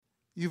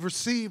You've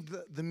received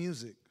the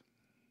music,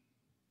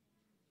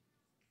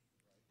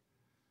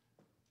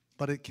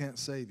 but it can't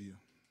save you.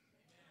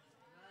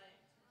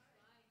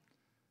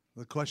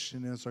 The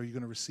question is, are you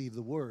going to receive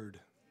the word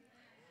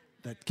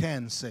that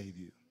can save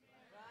you?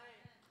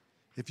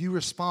 If you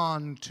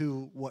respond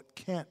to what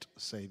can't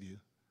save you,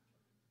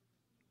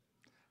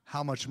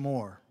 how much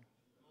more?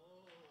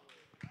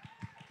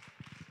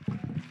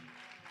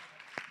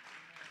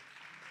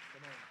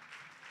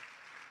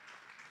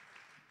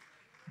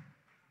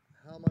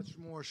 How much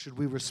more should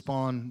we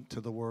respond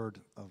to the Word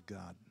of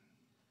God?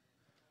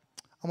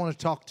 I want to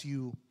talk to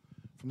you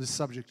from this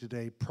subject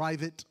today,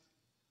 private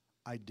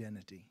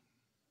identity.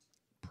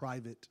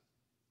 Private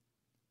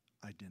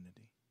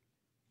identity.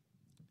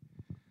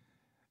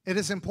 It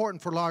is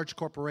important for large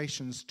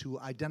corporations to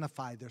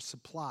identify their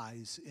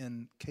supplies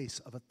in case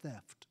of a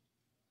theft.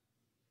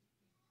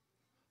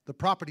 The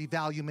property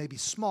value may be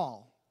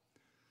small,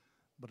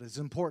 but it's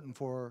important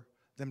for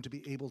them to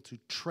be able to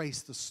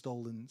trace the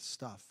stolen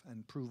stuff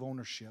and prove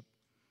ownership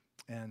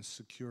and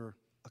secure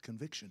a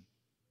conviction.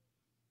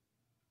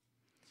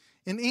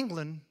 In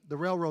England, the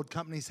railroad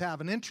companies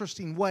have an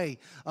interesting way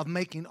of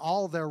making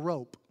all their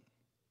rope.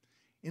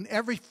 In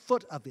every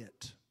foot of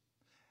it,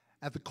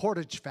 at the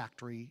cordage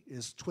factory,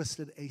 is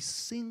twisted a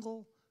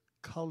single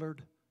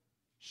colored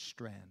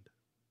strand.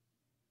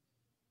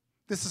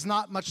 This is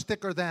not much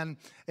thicker than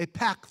a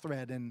pack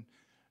thread and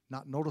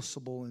not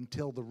noticeable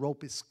until the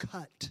rope is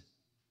cut.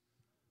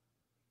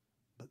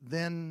 But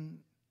then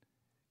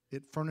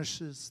it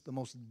furnishes the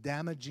most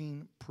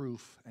damaging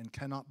proof and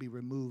cannot be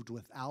removed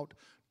without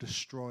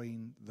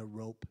destroying the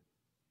rope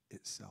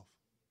itself.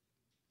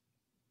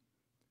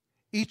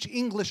 Each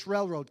English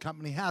railroad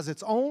company has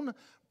its own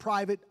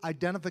private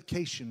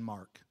identification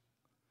mark.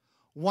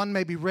 One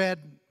may be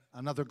red,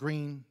 another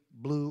green,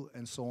 blue,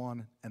 and so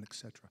on, and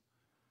etc.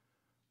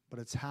 But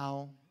it's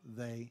how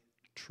they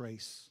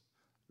trace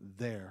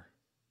their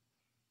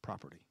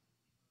property.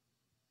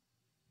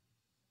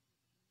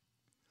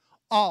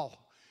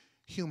 All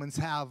humans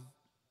have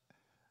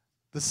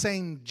the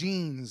same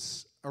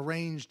genes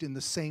arranged in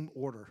the same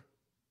order.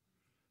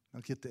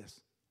 Now get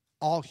this.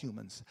 All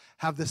humans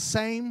have the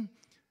same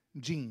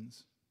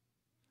genes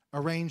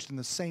arranged in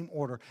the same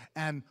order,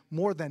 and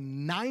more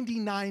than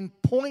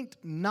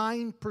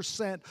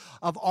 99.9%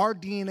 of our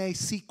DNA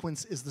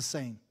sequence is the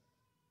same.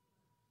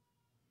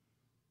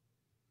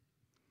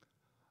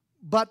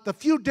 But the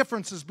few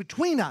differences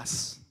between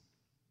us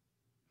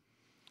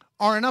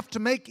are enough to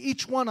make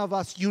each one of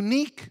us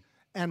unique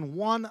and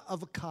one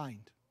of a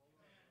kind.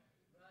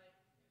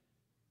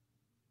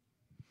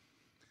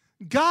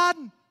 God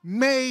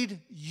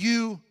made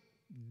you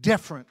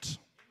different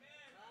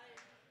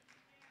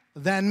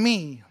than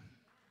me.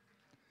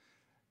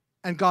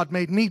 And God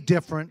made me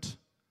different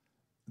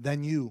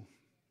than you.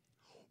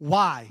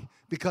 Why?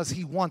 Because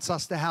He wants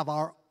us to have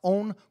our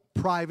own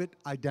private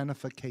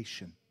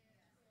identification.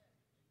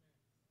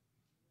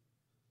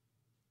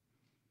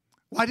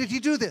 Why did He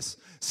do this?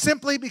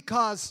 Simply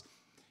because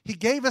He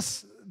gave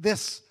us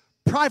this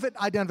private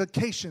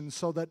identification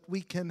so that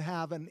we can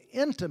have an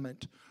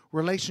intimate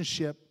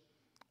relationship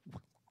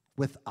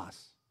with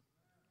us.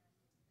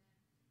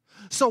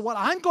 So what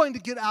I'm going to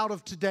get out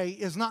of today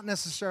is not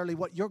necessarily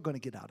what you're going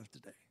to get out of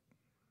today.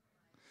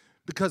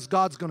 Because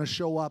God's going to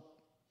show up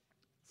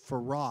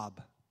for Rob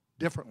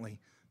differently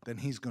than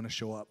He's going to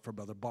show up for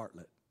Brother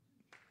Bartlett.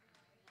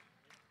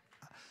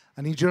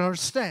 I need you to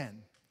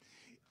understand,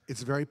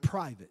 it's very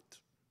private.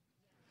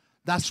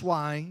 That's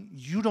why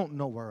you don't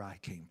know where I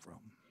came from.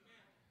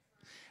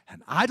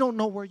 And I don't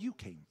know where you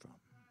came from.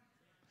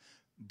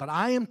 But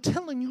I am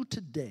telling you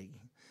today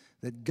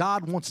that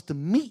God wants to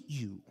meet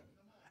you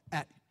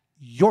at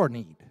your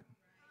need.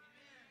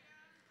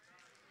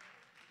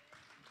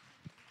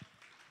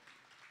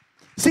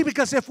 See,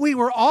 because if we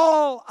were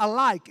all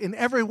alike in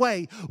every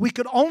way, we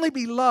could only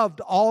be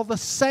loved all the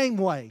same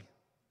way.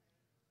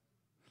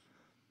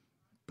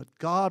 But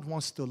God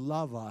wants to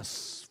love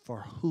us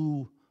for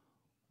who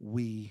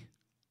we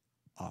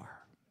are.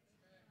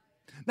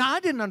 Now, I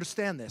didn't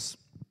understand this.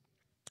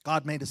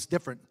 God made us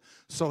different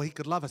so He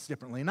could love us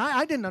differently. And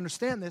I didn't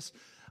understand this.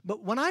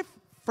 But when I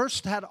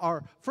first had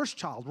our first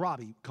child,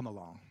 Robbie, come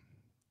along,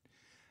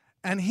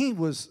 and he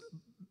was,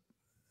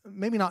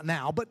 maybe not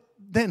now, but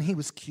then he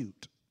was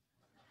cute.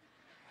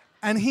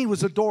 And he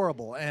was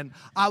adorable, and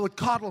I would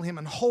coddle him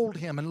and hold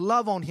him and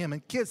love on him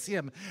and kiss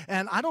him.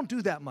 And I don't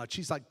do that much.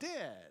 He's like,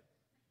 Dad.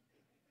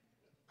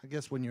 I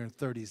guess when you're in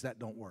 30s, that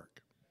don't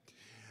work.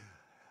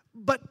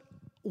 But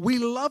we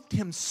loved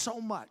him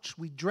so much.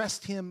 We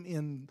dressed him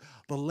in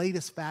the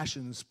latest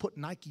fashions, put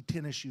Nike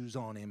tennis shoes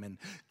on him, and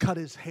cut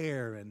his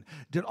hair, and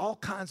did all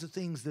kinds of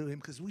things to him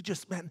because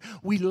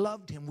we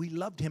loved him. We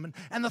loved him.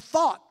 And the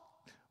thought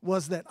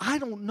was that I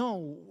don't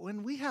know,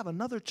 when we have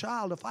another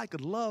child, if I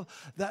could love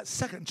that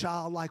second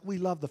child like we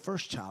love the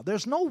first child.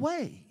 There's no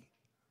way.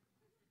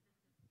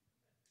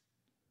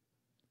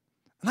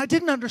 And I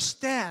didn't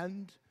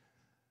understand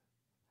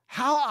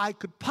how I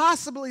could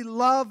possibly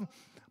love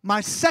my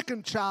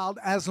second child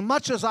as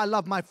much as I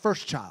love my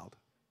first child.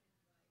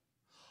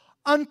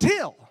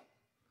 Until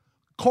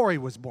Corey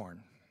was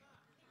born.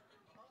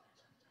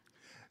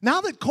 Now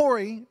that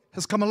Corey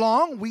has come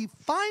along, we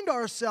find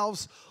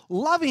ourselves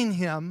loving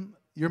him.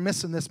 You're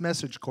missing this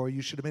message, Corey.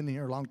 You should have been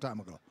here a long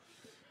time ago.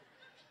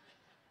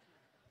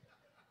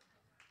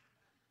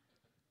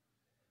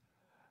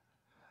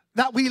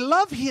 That we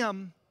love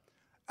him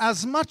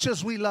as much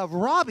as we love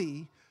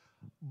Robbie,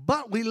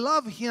 but we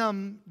love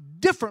him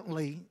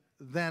differently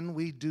than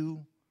we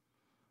do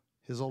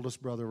his oldest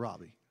brother,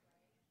 Robbie.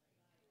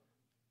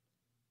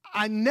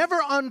 I never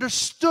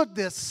understood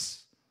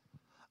this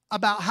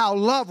about how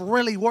love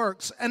really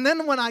works. And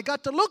then when I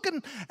got to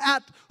looking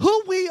at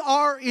who we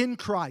are in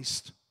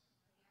Christ,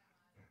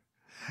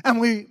 and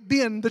we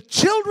being the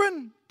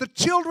children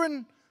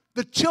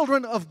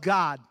of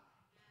God,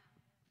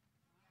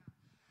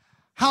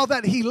 how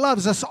that he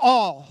loves us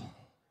all,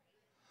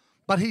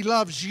 but he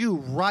loves you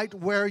right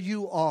where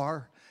you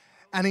are,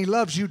 and he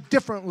loves you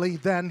differently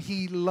than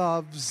he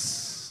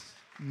loves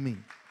me.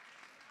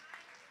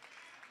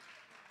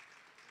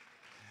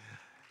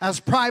 As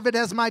private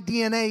as my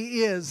DNA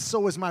is,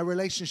 so is my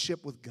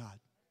relationship with God.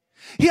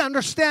 He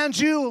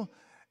understands you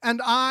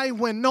and I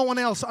when no one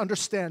else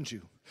understands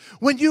you.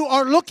 When you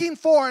are looking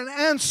for an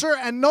answer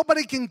and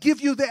nobody can give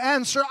you the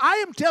answer,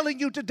 I am telling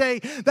you today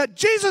that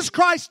Jesus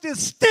Christ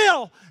is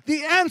still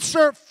the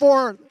answer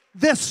for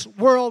this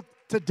world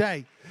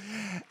today.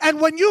 And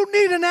when you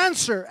need an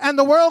answer and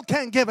the world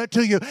can't give it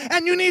to you,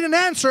 and you need an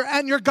answer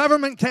and your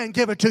government can't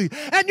give it to you,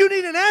 and you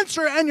need an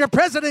answer and your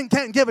president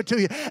can't give it to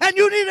you, and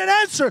you need an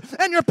answer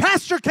and your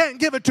pastor can't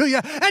give it to you,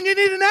 and you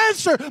need an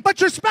answer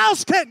but your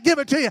spouse can't give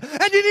it to you,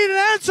 and you need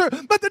an answer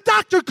but the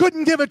doctor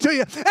couldn't give it to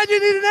you, and you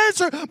need an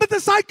answer but the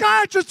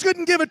psychiatrist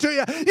couldn't give it to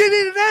you, you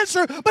need an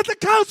answer but the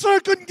counselor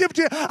couldn't give it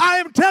to you. I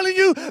am telling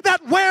you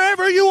that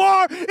wherever you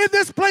are in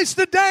this place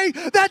today,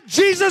 that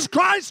Jesus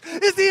Christ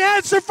is the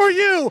answer for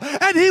you,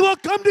 and he will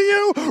come to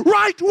you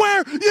right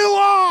where you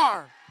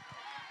are.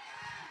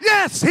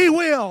 Yes, he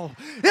will.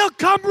 He'll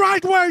come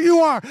right where you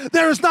are.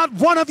 There is not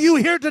one of you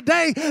here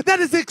today that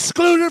is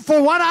excluded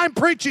for what I'm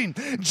preaching.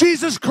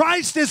 Jesus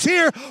Christ is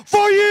here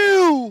for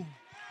you.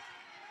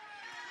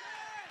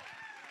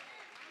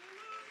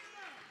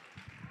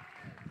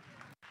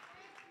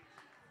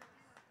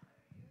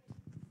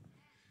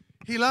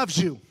 He loves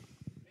you.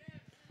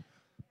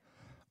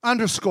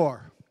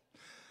 Underscore.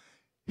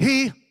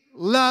 He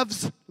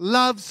loves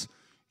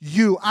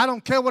you. I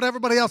don't care what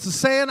everybody else is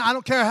saying. I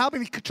don't care how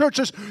many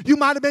churches you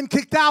might have been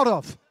kicked out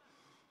of.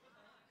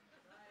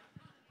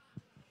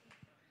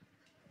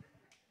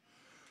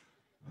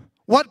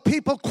 What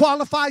people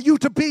qualify you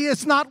to be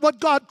is not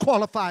what God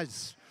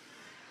qualifies.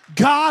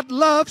 God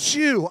loves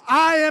you.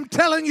 I am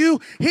telling you,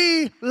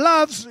 he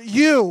loves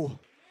you.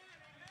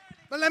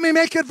 But let me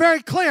make it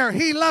very clear.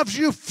 He loves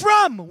you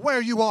from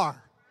where you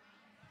are.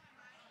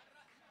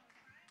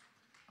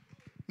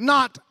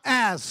 Not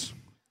as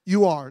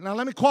you are. Now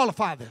let me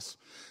qualify this,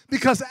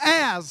 because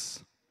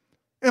as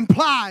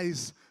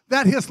implies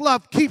that his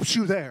love keeps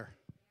you there.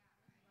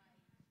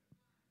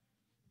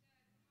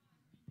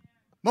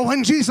 But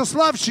when Jesus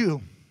loves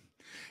you,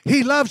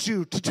 he loves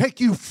you to take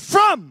you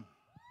from,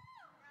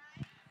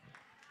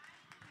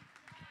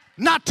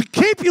 not to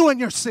keep you in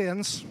your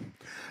sins,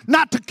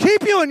 not to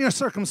keep you in your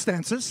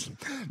circumstances,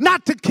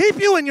 not to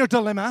keep you in your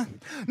dilemma,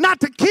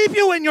 not to keep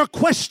you in your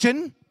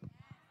question.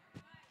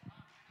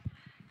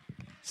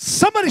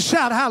 Somebody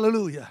shout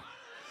hallelujah.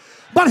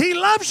 But he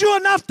loves you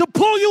enough to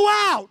pull you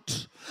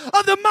out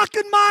of the muck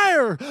and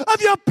mire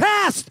of your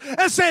past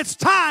and say, it's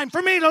time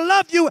for me to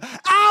love you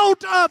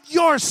out of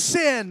your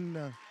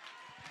sin.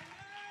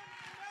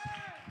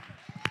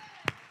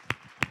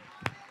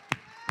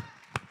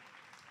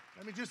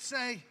 Let me just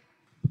say,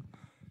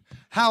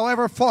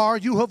 however far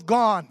you have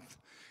gone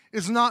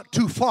is not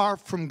too far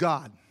from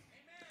God.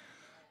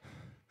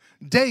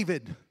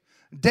 David,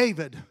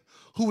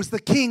 who was the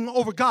king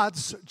over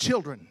God's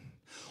children,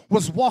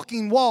 was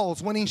walking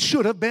walls when he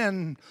should have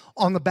been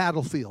on the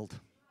battlefield.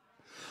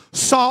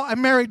 Saw a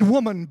married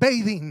woman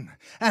bathing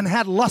and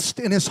had lust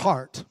in his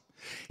heart.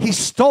 He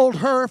stole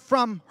her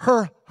from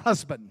her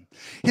husband.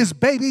 His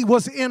baby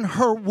was in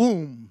her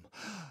womb.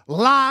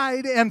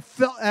 Lied and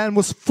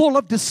was full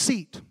of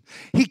deceit.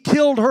 He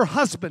killed her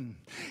husband.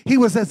 He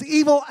was as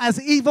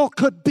evil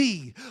could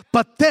be.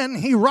 But then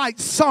he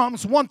writes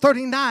Psalms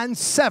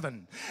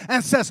 139:7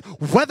 and says,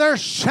 "Whether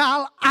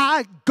shall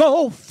I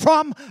go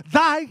from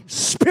thy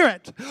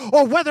spirit,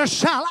 or whether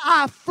shall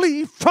I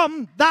flee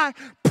from thy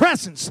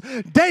presence?"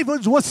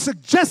 David was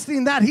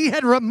suggesting that he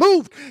had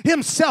removed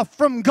himself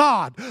from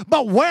God.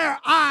 But where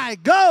I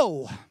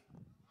go,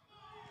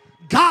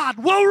 God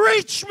will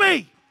reach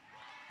me.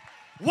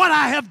 What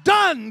I have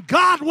done,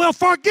 God will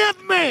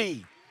forgive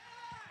me.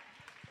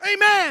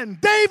 Amen.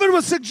 David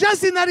was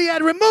suggesting that he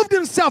had removed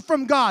himself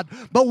from God.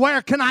 But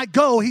where can I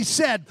go? He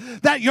said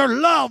that your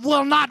love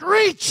will not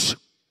reach.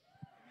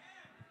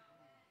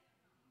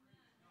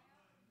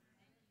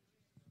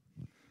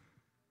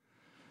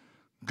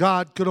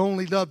 God could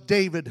only love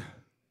David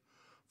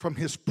from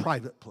his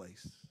private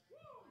place.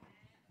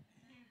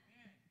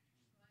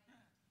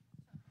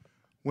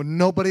 when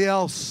nobody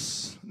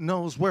else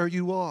knows where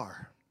you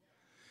are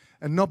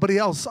and nobody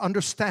else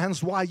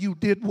understands why you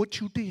did what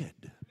you did.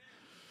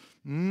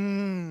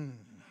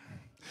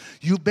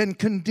 You've been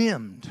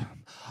condemned,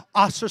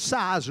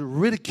 ostracized,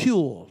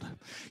 ridiculed.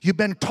 You've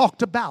been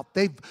talked about.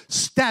 They've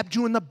stabbed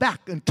you in the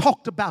back and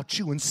talked about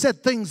you and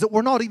said things that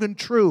were not even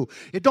true.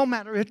 It don't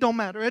matter. It don't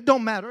matter. It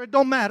don't matter. It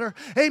don't matter.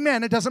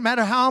 Amen. It doesn't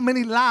matter how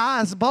many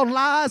lies upon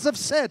lies have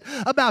said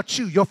about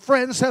you. Your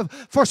friends have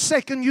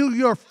forsaken you.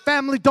 Your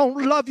family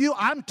don't love you.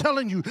 I'm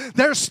telling you,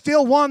 there's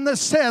still one that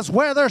says,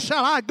 whither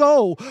shall I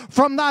go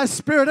from thy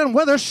spirit, and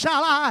whither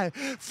shall I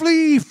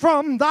flee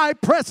from thy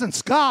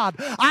presence? God,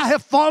 I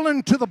have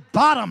fallen to the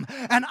bottom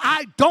and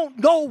I don't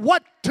know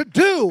what to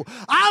do.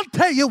 I'll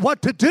tell you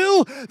what to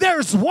do.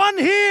 There's one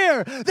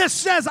here that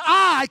says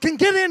I can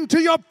get into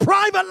your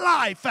private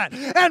life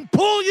and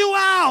pull you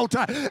out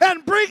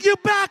and bring you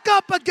back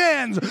up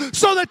again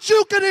so that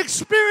you can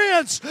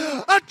experience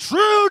a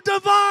true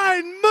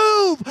divine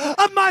move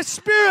of my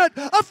spirit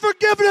of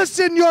forgiveness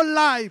in your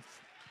life.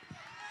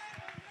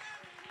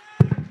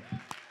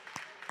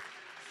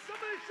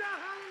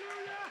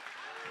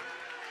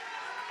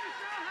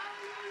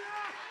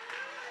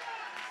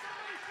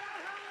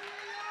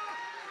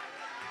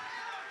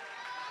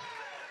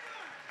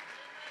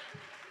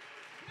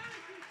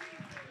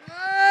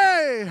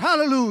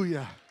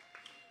 Hallelujah.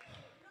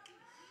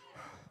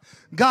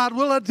 God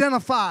will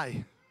identify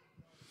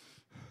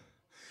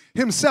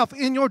himself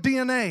in your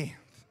DNA,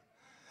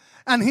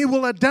 and he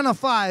will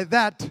identify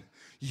that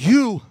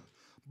you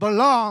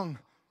belong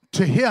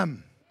to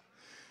him.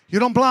 You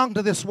don't belong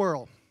to this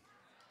world.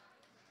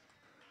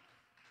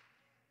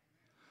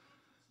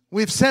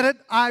 We've said it,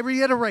 I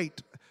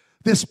reiterate,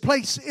 this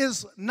place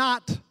is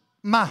not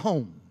my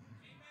home.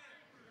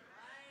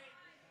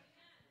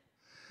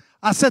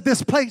 I said,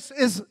 this place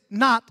is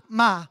not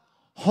my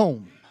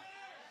home.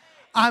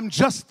 I'm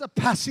just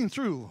passing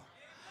through.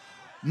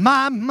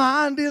 My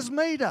mind is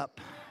made up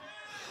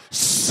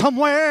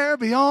somewhere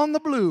beyond the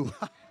blue.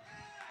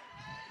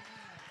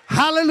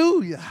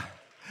 Hallelujah.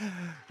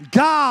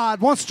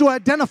 God wants to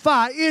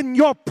identify in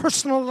your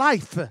personal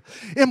life,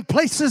 in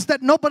places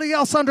that nobody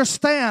else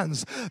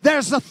understands.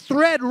 There's a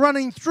thread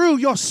running through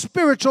your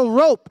spiritual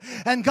rope,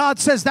 and God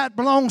says, that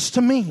belongs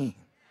to me.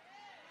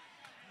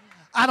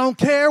 I don't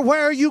care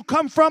where you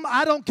come from.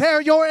 I don't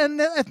care your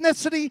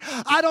ethnicity.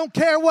 I don't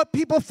care what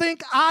people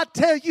think. I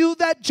tell you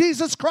that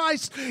Jesus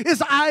Christ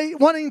is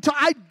wanting to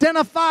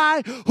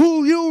identify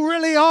who you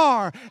really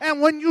are.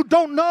 And when you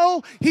don't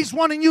know, he's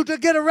wanting you to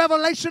get a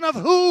revelation of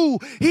who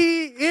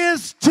he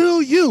is to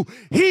you.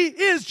 He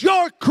is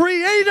your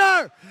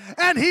creator,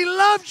 and he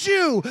loves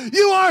you.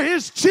 You are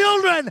his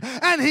children,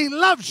 and he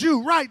loves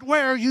you right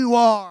where you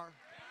are.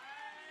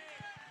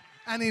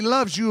 And he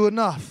loves you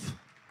enough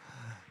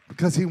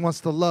because he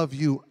wants to love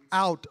you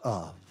out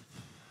of.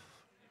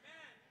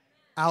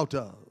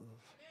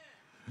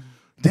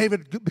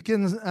 David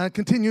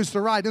continues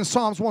to write in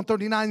Psalms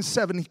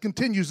 139:7. He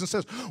continues and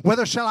says,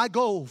 whither shall I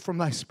go from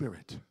thy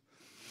spirit?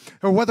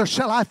 Or whither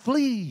shall I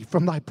flee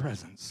from thy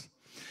presence?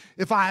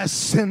 If I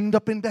ascend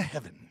up into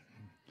heaven,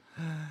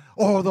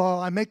 or though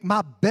I make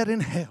my bed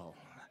in hell,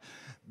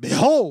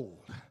 behold,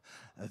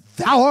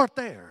 thou art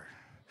there.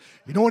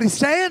 You know what he's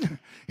saying?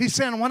 He's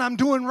saying, when I'm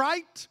doing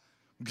right,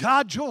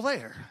 God, you're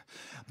there.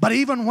 But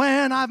even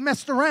when I've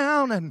messed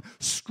around and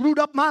screwed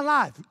up my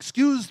life,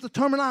 excuse the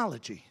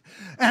terminology,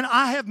 and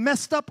I have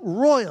messed up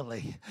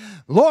royally,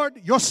 Lord,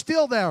 you're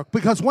still there.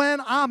 Because when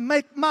I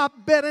make my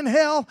bed in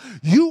hell,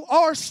 you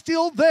are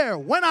still there.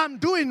 When I'm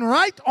doing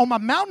right on my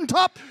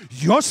mountaintop,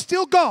 you're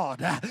still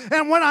God.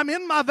 And when I'm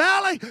in my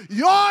valley,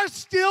 you're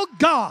still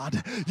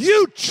God.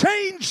 You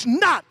change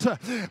not.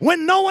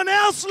 When no one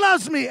else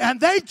loves me and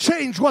they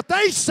change what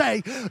they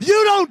say,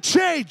 you don't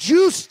change.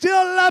 You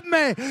still love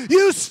me.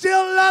 You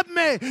still love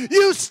me.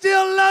 You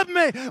still love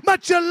me.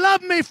 But you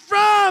love me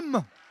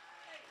from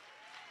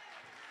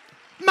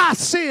my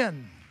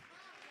sin.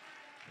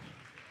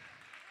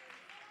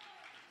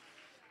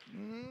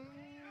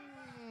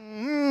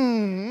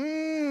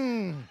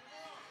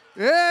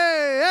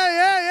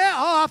 Yeah.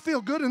 Oh, I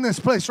feel good in this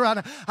place right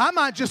now. I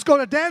might just go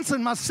to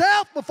dancing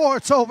myself before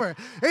it's over.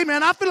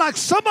 Amen. I feel like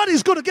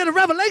somebody's going to get a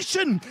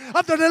revelation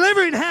of the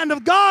delivering hand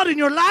of God in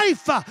your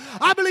life.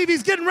 I believe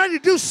he's getting ready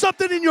to do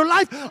something in your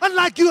life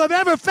unlike you have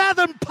ever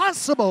fathomed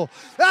possible.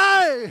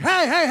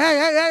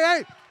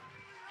 Hey.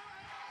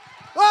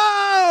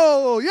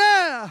 Oh,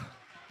 yeah.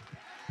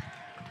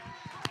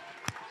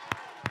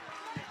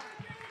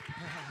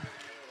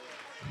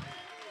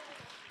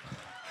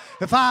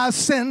 If I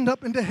ascend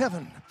up into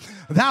heaven,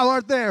 thou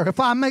art there.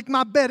 If I make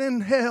my bed in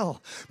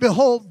hell,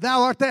 behold,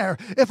 thou art there.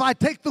 If I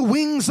take the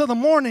wings of the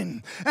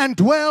morning and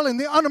dwell in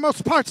the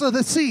uttermost parts of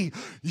the sea,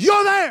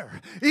 you're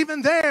there.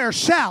 Even there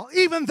shall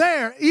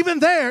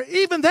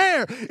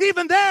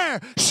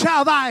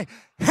thy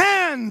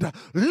hand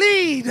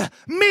lead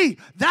me.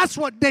 That's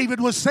what David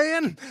was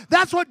saying.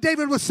 That's what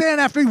David was saying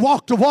after he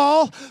walked the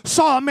wall,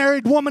 saw a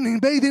married woman and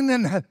bathing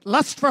in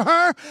lust for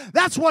her.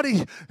 That's what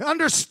he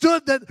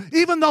understood, that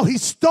even though he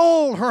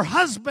stole her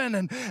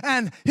husband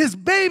and his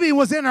baby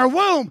was in her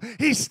womb,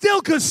 he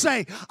still could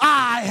say,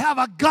 I have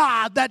a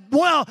God that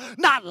will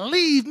not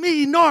leave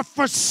me nor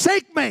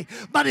forsake me,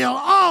 but he'll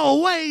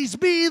always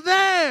be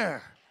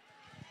there.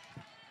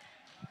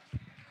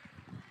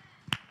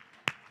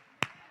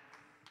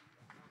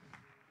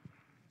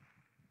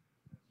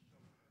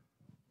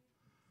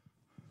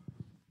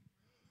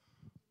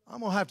 I'm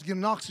going to have to get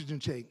an oxygen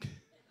tank.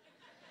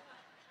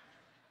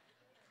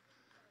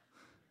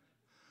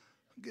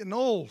 I'm getting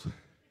old.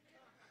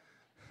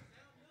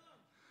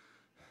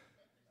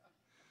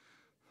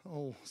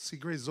 Oh, see,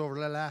 Grace is over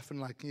there laughing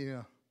like,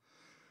 yeah,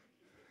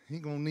 he's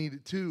going to need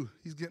it too.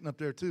 He's getting up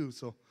there too,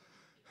 so.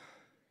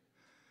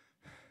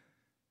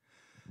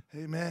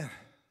 Amen.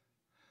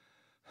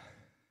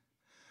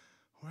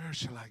 Where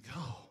shall I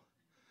go?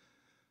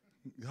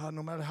 God,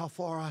 no matter how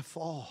far I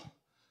fall.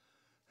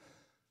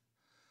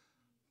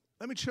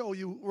 Let me show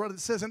you what it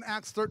says in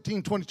Acts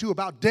 13:22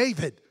 about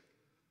David.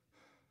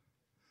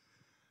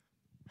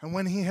 And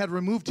when he had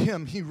removed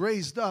him, he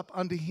raised up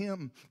unto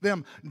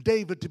them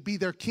David to be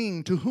their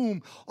king, to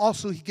whom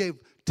also he gave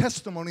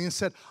testimony and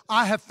said,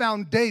 I have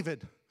found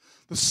David,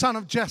 the son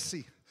of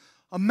Jesse,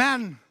 a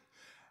man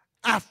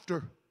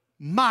after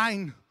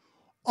mine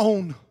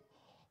own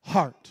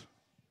heart.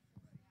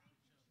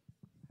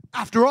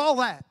 After all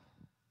that,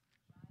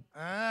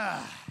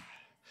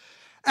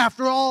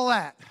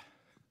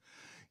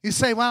 you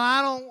say,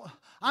 well,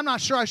 I'm not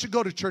sure I should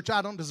go to church.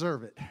 I don't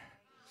deserve it.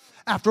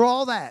 After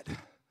all that,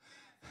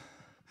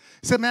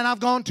 he said, man, I've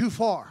gone too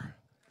far.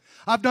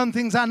 I've done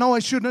things I know I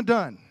shouldn't have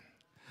done.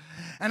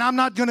 And I'm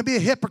not going to be a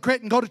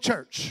hypocrite and go to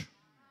church.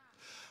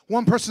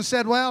 One person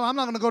said, well, I'm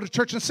not going to go to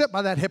church and sit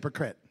by that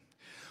hypocrite.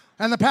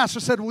 And the pastor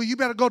said, well, you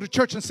better go to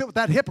church and sit with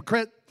that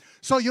hypocrite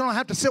so you don't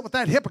have to sit with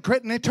that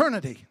hypocrite in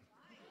eternity.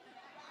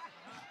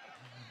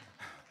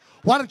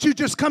 Why don't you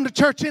just come to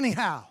church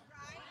anyhow?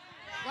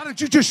 Why don't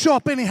you just show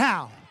up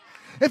anyhow?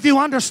 If you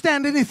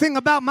understand anything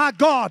about my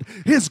God,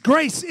 his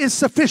grace is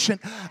sufficient.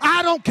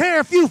 I don't care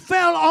if you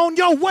fell on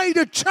your way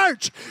to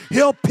church.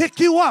 He'll pick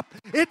you up.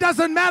 It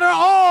doesn't matter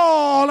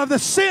all of the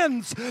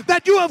sins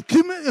that you have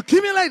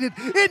accumulated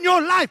in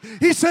your life.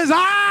 He says,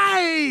 I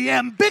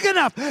am big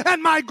enough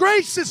and my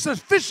grace is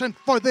sufficient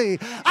for thee.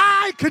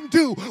 I can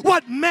do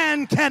what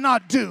man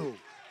cannot do.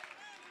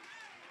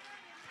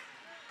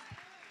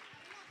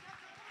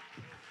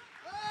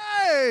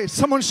 Hey,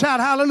 someone shout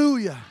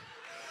hallelujah.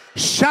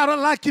 Shout it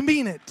like you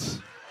mean it.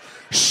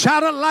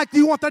 Shout it like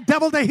you want the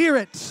devil to hear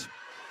it.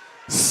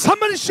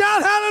 Somebody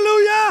shout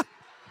hallelujah.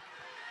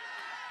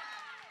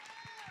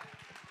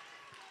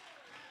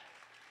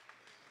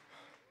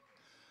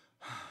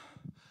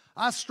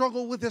 I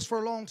struggled with this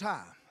for a long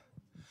time.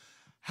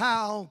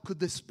 How could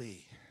this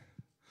be?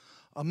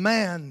 A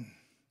man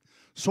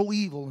so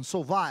evil and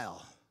so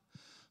vile,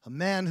 a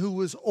man who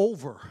was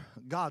over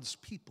God's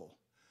people.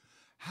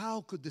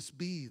 How could this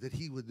be that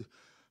he would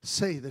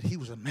say that he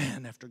was a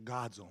man after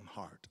God's own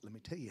heart? Let me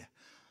tell you,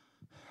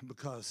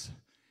 because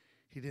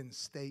he didn't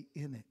stay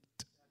in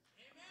it.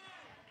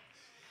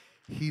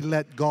 He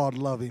let God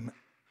love him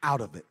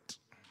out of it.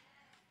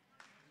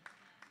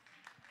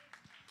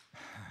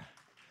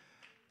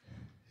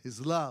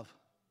 His love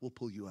will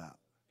pull you out.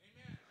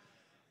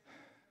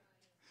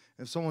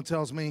 If someone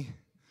tells me,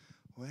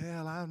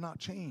 well, I have not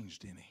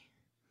changed any,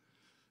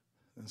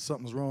 then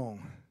something's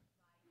wrong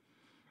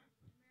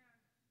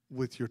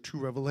with your true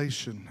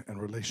revelation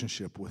and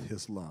relationship with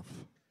his love.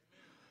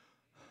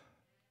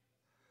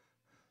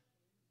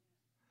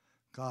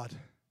 God,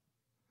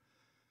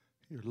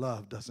 your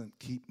love doesn't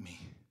keep me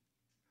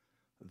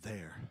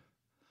there,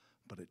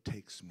 but it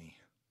takes me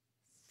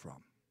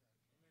from.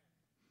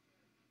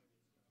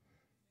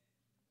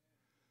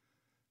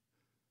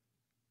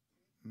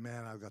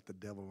 Man, I've got the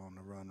devil on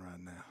the run right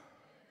now.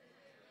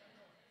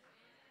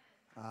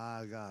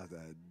 I got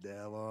the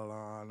devil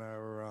on the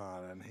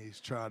run, and he's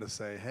trying to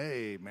say,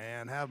 hey,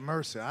 man, have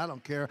mercy. I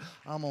don't care.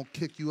 I'm going to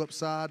kick you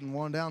upside and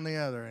one down the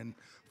other, and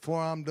before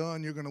I'm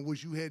done, you're going to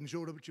wish you hadn't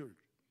showed up at church.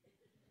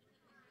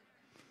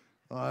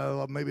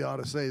 Maybe I ought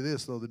to say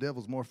this, though. The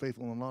devil's more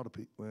faithful than a lot of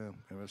people. Well,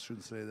 I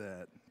shouldn't say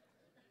that.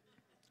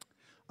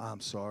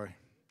 I'm sorry.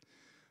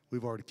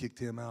 We've already kicked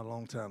him out a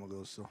long time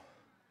ago, so.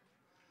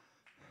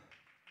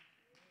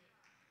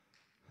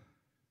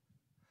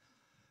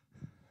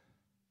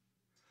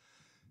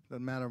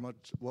 Doesn't matter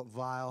much what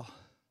vile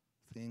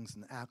things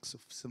and acts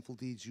of sinful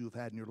deeds you have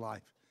had in your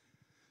life.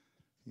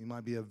 You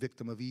might be a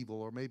victim of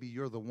evil, or maybe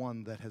you're the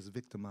one that has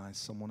victimized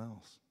someone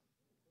else.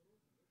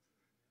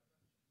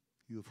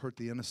 You have hurt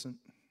the innocent.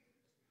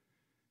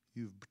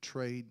 You've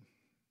betrayed.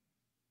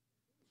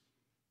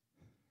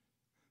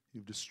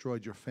 You've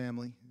destroyed your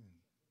family.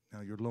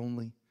 Now you're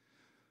lonely.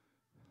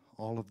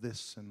 All of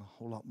this and a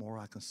whole lot more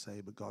I can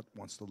say, but God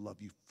wants to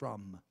love you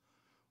from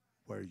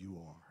where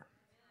you are.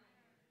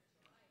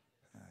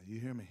 You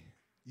hear me?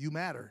 You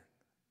matter.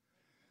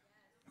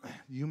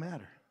 You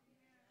matter.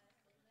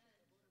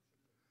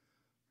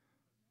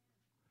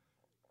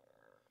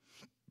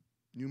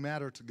 You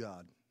matter to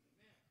God.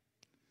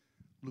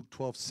 Luke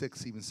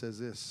 12:6 even says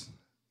this.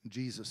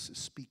 Jesus is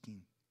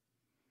speaking,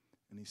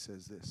 and he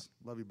says this.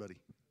 Love you, buddy.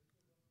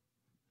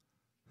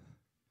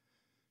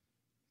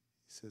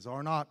 He says,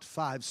 are not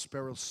 5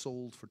 sparrows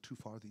sold for 2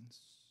 farthings?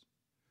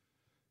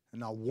 And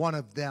not one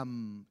of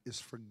them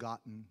is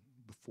forgotten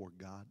before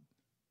God.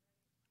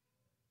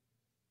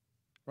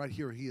 Right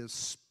here he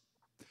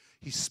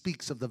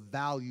speaks of the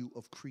value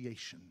of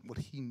creation, what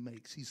he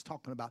makes. He's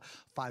talking about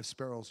 5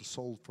 sparrows are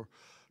sold for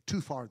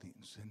 2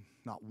 farthings, and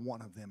not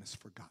one of them is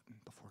forgotten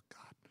before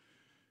God.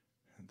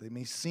 And they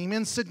may seem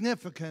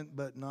insignificant,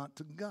 but not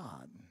to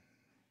God.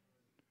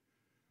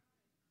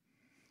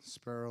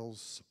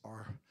 Sparrows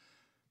are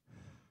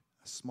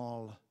as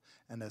small,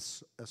 and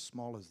as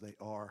small as they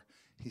are,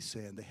 he's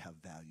saying they have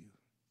value.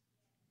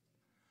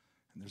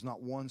 And there's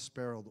not one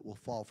sparrow that will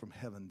fall from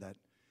heaven that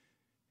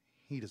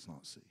he does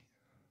not see.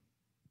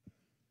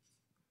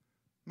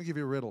 Let me give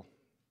you a riddle.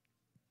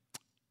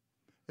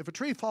 If a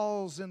tree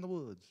falls in the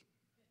woods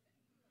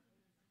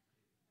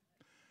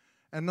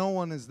and no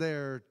one is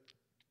there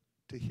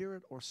to hear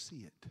it or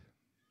see it,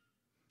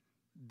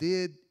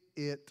 did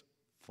it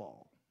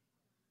fall?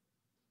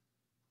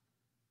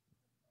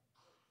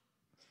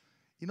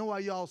 You know why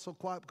y'all so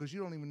quiet? Because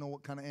you don't even know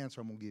what kind of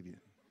answer I'm going to give you.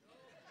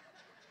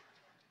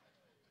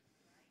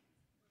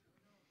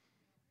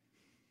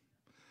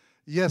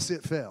 Yes,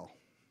 it fell.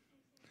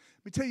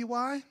 Let me tell you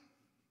why.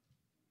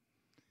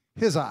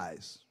 His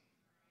eyes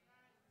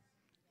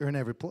are in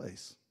every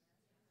place.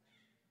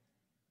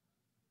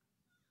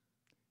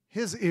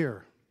 His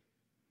ear.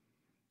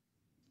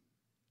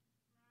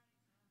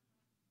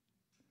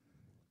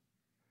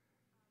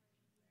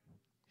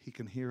 He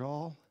can hear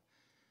all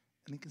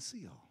and he can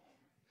see all.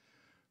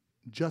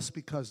 Just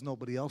because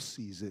nobody else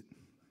sees it,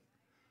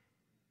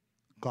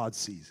 God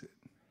sees it.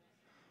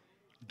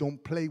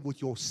 Don't play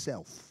with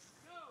yourself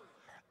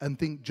and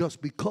think just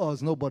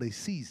because nobody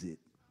sees it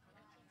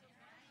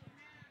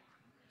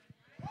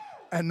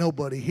and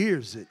nobody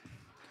hears it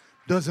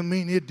doesn't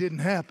mean it didn't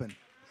happen.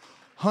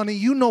 Honey,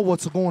 you know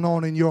what's going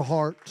on in your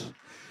heart.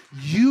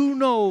 You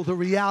know the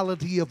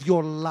reality of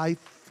your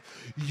life.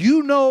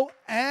 You know,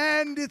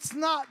 and it's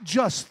not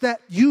just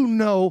that you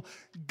know.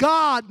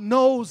 God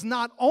knows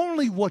not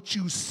only what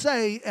you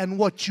say and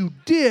what you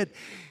did,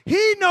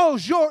 he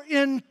knows your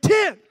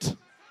intent.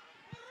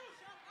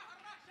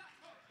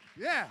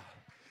 Yeah.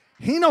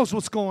 He knows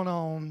what's going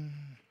on.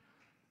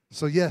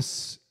 So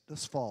yes,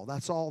 this fall,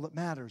 that's all that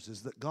matters,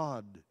 is that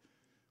God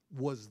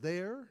was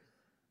there.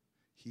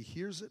 He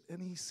hears it and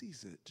he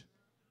sees it.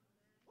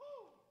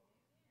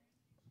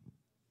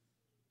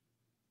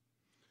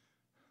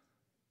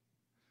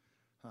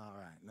 All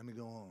right, let me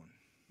go on.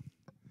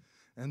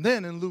 And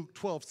then in Luke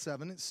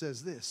 12:7, it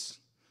says this.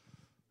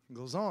 It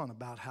goes on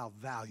about how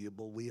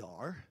valuable we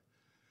are,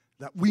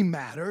 that we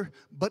matter,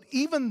 but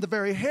even the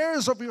very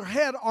hairs of your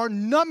head are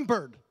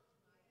numbered.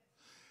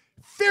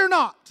 Fear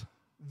not,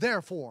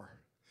 therefore,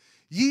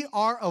 ye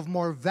are of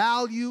more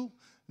value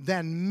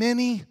than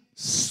many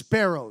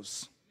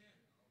sparrows.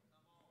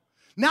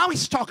 Now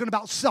he's talking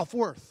about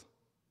self-worth.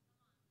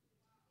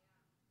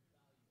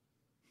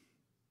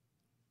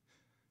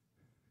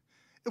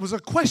 It was a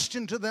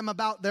question to them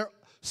about their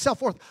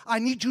self-worth. I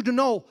need you to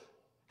know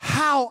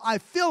how I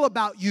feel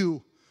about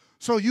you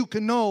so you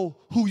can know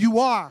who you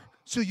are,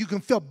 so you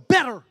can feel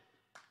better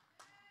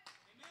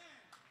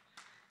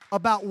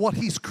about what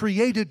he's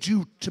created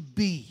you to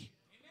be.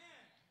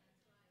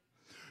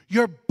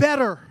 You're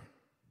better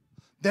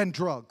than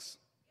drugs.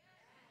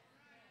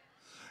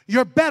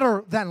 You're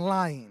better than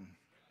lying.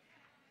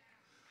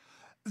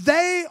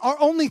 They are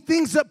only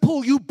things that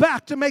pull you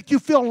back to make you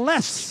feel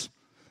less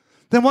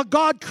than what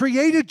God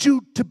created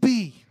you to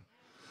be.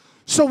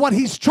 So what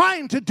he's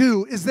trying to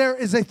do is there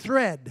is a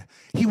thread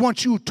he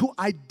wants you to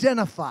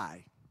identify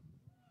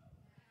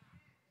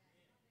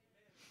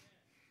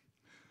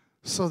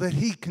so that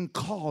he can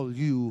call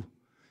you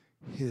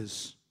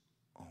his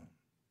own.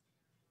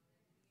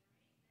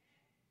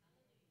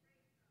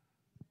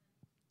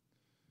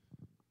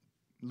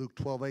 Luke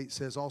 12:8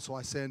 says, also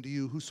I say unto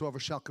you, whosoever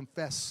shall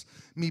confess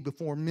me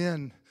before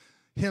men,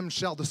 him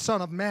shall the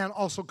Son of Man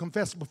also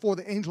confess before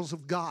the angels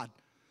of God.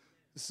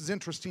 This is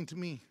interesting to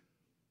me.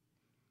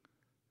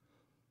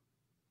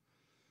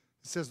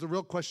 It says the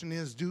real question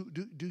is, do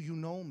you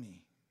know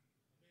me?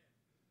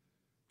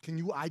 Can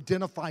you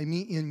identify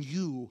me in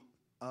you?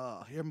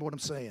 Hear what I'm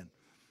saying.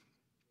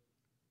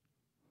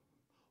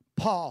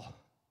 Paul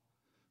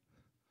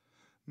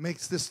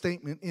makes this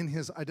statement in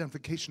his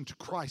identification to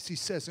Christ. He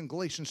says in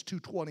Galatians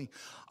 2:20,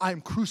 I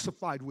am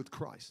crucified with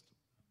Christ.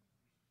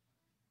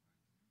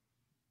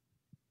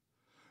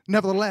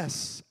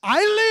 Nevertheless,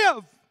 I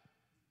live,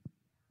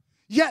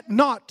 yet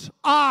not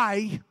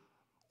I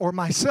or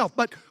myself,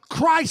 but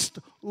Christ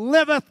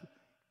liveth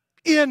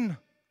in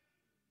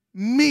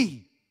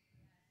me.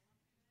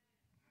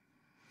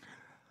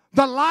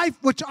 The life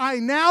which I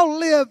now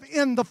live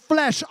in the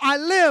flesh, I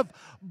live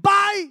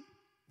by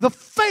the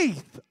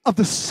faith of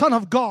the Son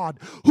of God,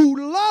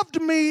 who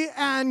loved me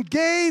and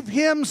gave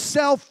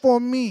himself for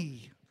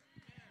me.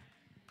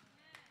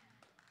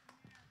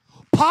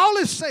 Paul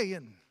is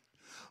saying,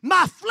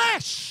 my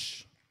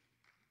flesh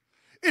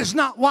is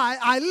not why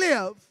I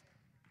live.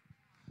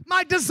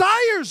 My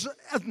desires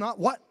is not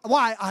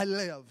why I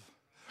live.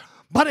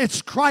 But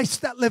it's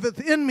Christ that liveth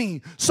in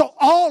me. So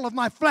all of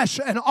my flesh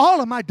and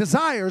all of my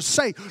desires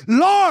say,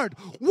 Lord,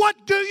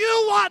 what do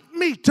you want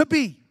me to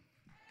be?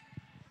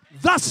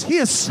 Thus he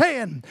is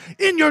saying,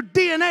 in your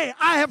DNA,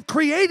 I have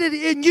created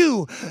in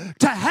you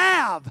to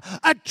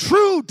have a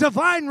true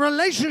divine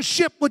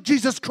relationship with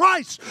Jesus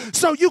Christ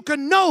so you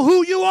can know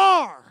who you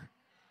are.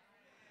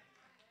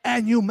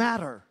 And you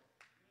matter.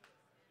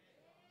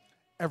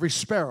 Every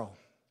sparrow,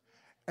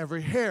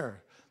 every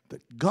hair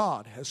that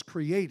God has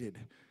created,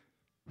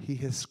 he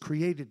has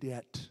created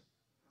it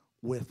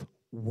with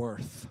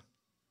worth.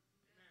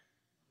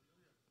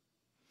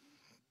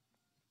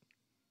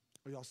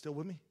 Are y'all still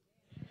with me?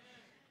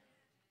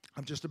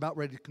 I'm just about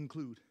ready to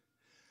conclude.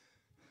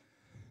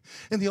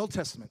 In the Old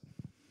Testament,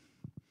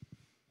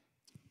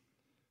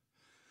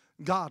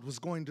 God was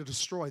going to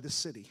destroy the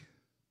city.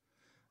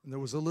 And there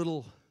was a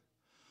little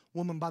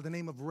woman by the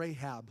name of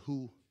Rahab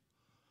who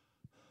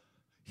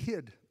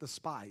hid the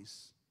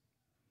spies.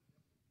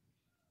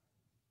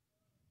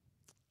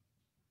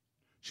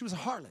 She was a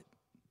harlot.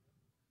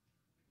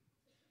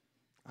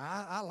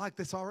 I like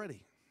this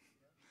already.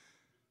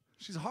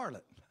 She's a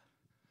harlot.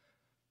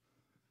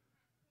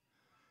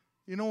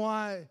 You know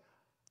why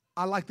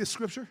I like this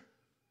scripture?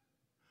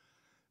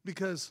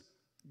 Because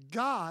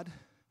God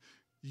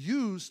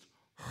used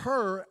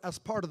her as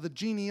part of the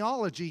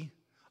genealogy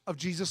of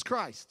Jesus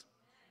Christ.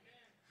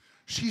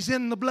 She's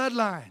in the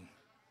bloodline.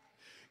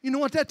 You know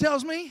what that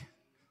tells me?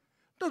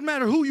 Doesn't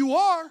matter who you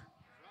are.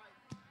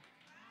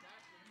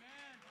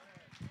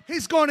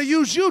 He's going to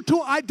use you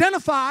to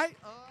identify.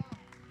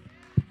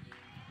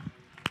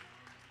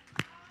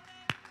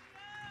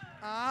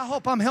 I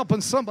hope I'm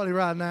helping somebody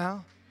right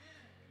now.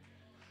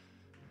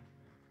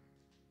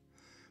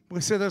 We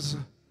say there's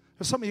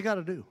something you got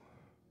to do.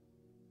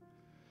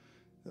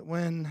 That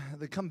when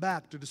they come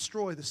back to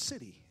destroy the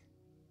city,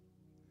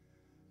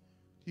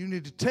 you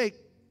need to take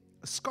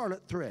a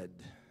scarlet thread,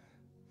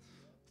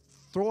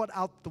 throw it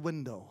out the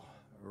window,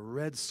 a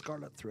red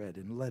scarlet thread,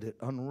 and let it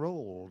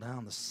unroll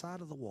down the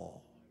side of the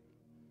wall.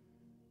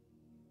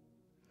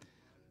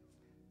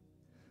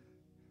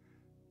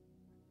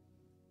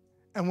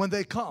 And when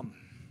they come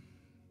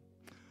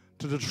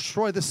to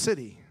destroy the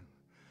city,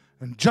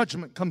 and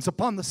judgment comes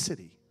upon the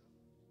city,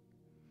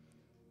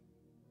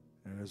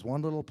 there's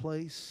one little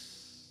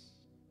place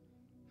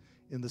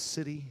in the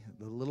city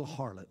the little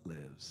harlot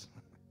lives.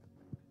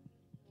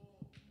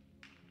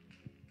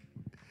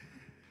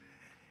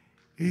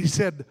 He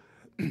said,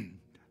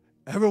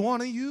 every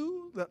one of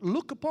you that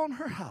look upon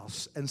her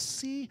house and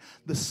see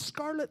the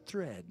scarlet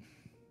thread,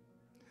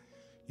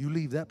 you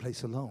leave that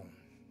place alone.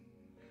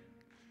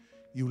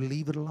 You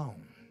leave it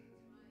alone.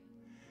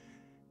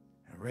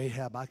 And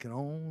Rahab, I can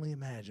only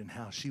imagine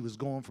how she was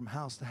going from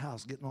house to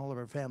house, getting all of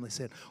her family,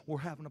 said, we're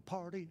having a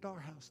party at our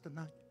house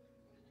tonight.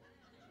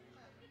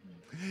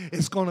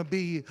 It's going to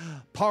be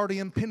party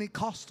in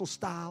Pentecostal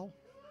style.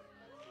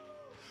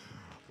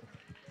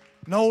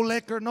 No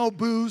liquor, no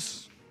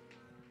booze.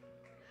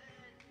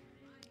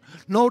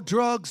 No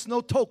drugs,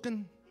 no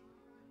token.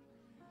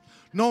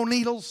 No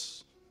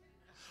needles.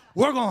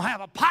 We're going to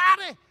have a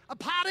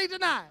party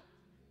tonight.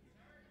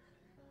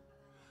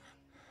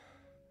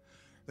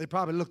 They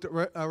probably looked at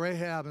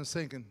Rahab and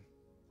thinking,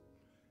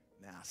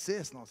 now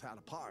sis knows how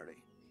to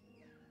party.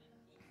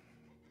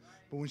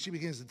 But when she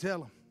begins to tell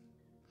them,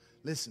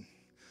 listen,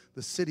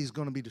 the city's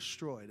going to be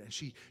destroyed. And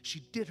she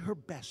did her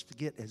best to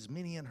get as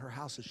many in her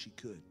house as she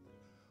could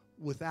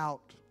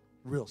without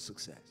real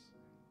success.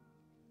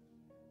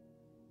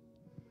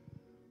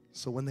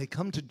 So when they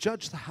come to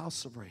judge the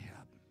house of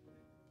Rahab,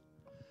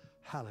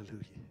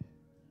 hallelujah,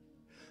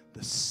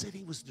 the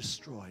city was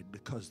destroyed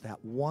because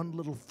that one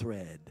little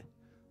thread,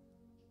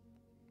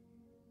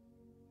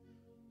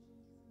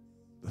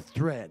 the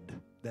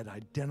thread that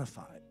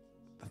identified,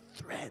 the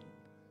thread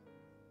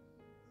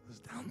was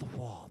down the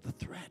wall. The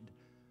thread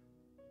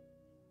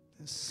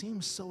that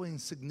seems so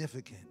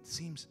insignificant,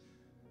 seems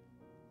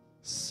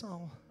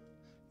so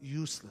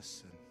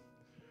useless and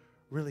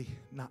really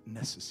not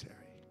necessary,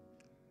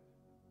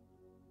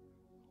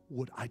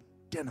 would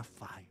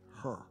identify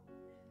her.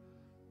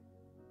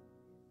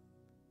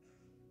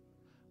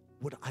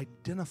 Would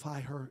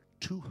identify her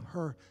to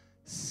her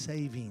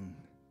saving.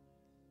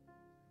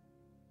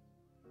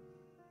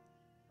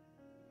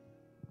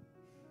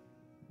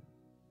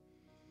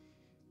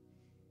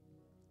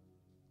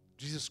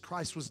 Jesus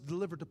Christ was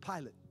delivered to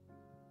Pilate.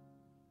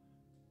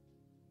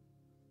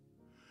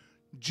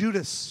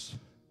 Judas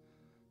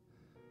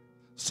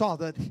saw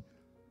that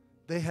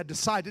they had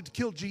decided to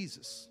kill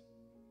Jesus.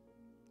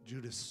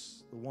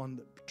 Judas, the one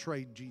that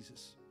betrayed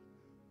Jesus.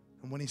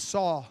 And when he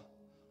saw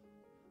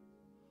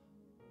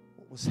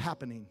what was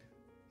happening,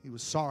 he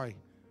was sorry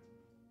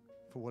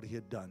for what he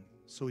had done.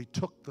 So he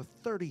took the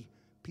 30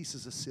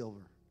 pieces of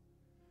silver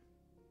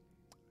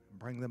and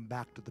bring them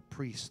back to the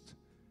priest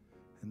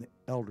and the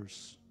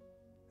elders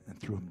and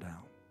threw them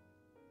down.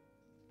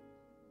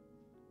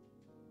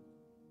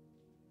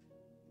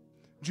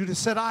 Judas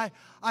said, I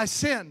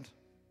sinned.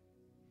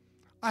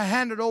 I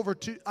handed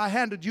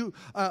you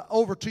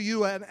over to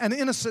you, an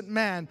innocent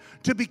man,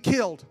 to be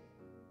killed.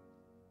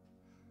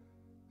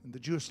 And the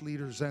Jewish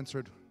leaders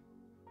answered,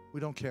 we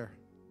don't care.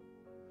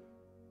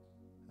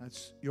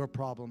 That's your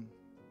problem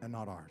and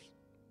not ours.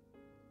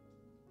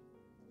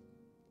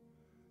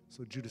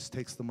 So Judas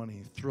takes the money,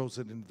 he throws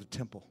it into the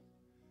temple.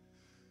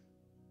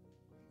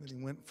 Then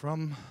he went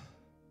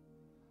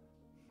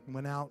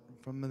out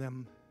from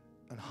them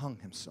and hung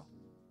himself.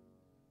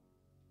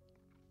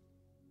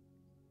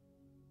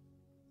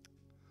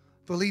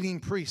 The leading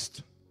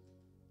priest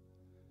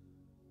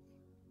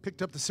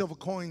picked up the silver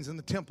coins in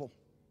the temple,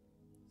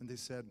 and they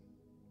said,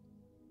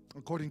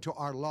 according to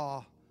our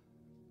law,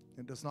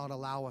 it does not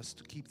allow us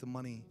to keep the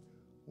money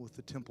with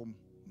the temple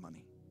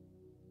money,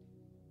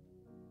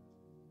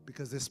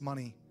 because this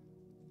money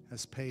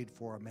has paid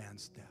for a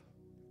man's death.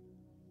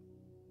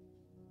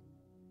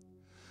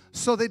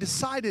 So they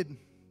decided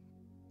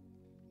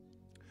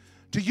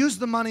to use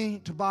the money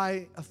to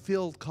buy a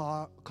field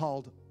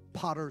called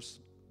Potter's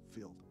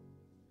Field.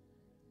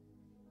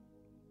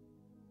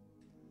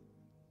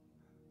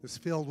 This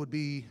field would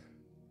be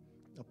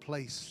a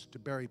place to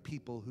bury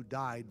people who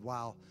died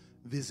while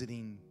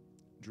visiting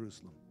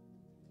Jerusalem.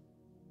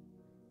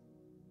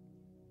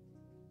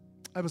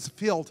 It was a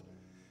field.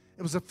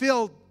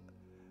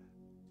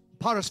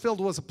 Potter's Field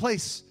was a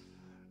place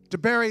to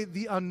bury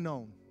the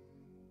unknown.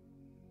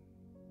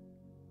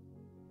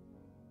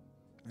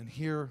 And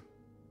here,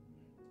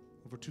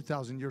 over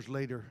 2,000 years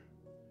later,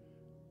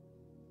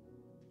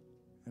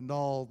 and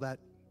all that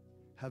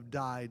have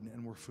died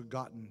and were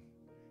forgotten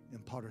in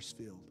Potter's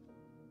Field,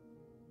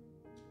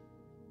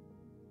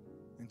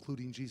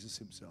 including Jesus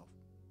himself,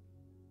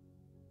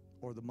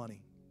 or the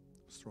money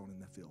was thrown in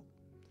that field.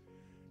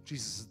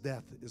 Jesus'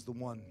 death is the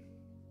one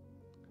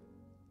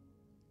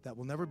that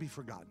will never be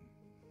forgotten.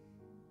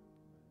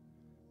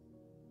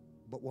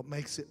 But what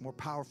makes it more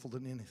powerful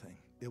than anything,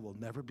 it will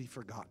never be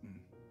forgotten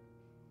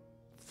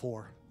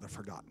for the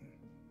forgotten.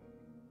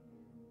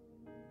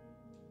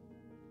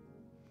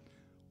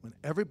 When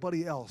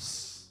everybody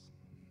else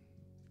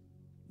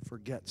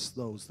forgets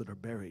those that are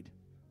buried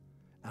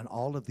and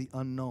all of the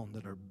unknown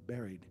that are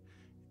buried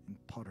in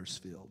Potter's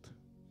Field,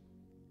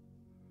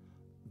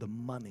 the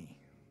money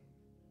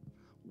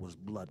was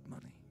blood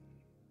money.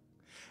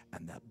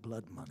 And that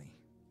blood money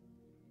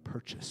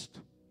purchased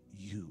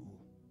you.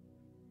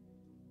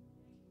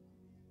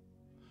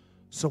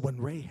 So when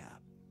Rahab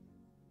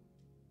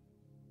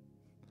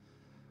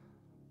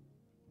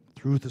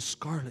threw the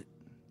scarlet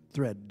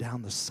thread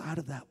down the side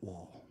of that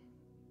wall,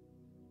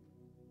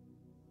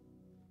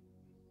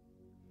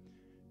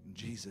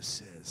 Jesus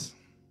says,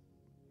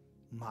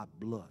 my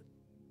blood,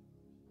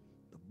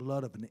 the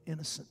blood of an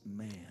innocent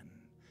man,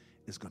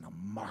 is going to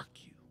mark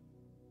you.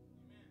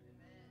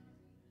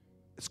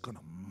 It's going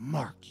to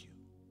mark you.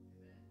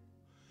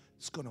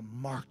 It's going to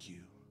mark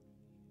you.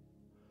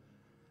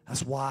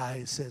 That's why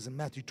it says in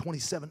Matthew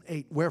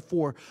 27:8,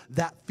 wherefore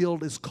that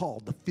field is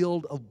called the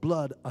field of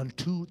blood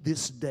unto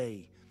this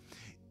day.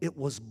 It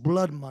was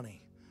blood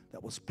money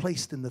that was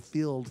placed in the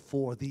field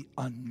for the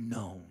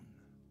unknown.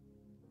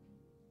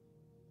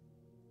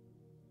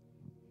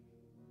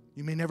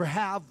 You may never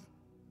have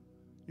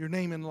your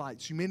name in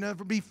lights. You may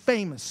never be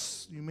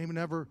famous. You may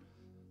never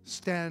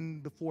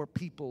stand before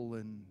people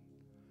and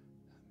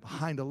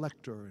behind a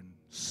lectern and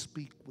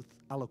speak with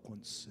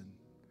eloquence and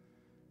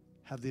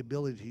have the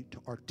ability to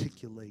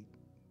articulate.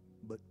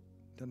 But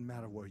it doesn't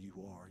matter where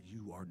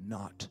you are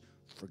not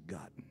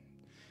forgotten.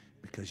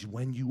 Because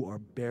when you are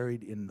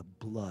buried in the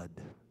blood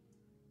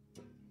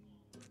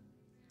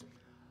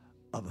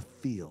of a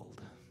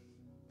field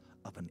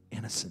of an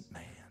innocent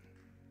man,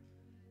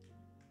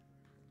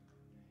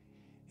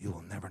 you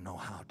will never know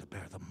how to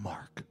bear the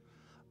mark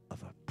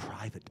of a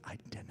private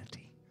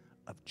identity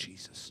of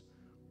Jesus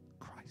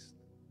Christ.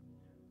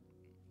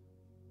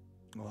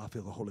 Oh, I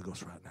feel the Holy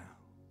Ghost right now.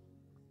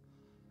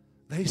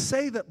 They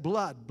say that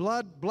blood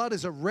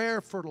is a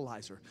rare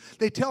fertilizer.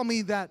 They tell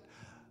me that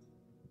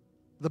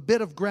the bit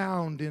of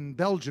ground in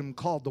Belgium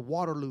called the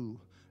Waterloo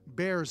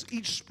bears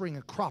each spring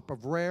a crop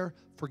of rare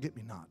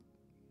forget-me-not.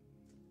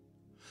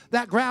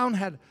 That ground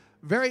had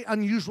very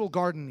unusual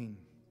gardening,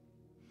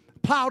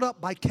 plowed up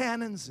by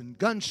cannons and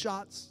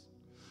gunshots,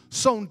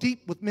 sown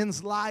deep with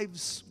men's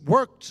lives,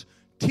 worked,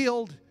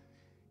 tilled,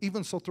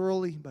 even so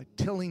thoroughly by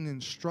tilling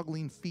and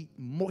struggling feet,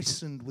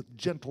 moistened with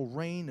gentle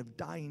rain of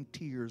dying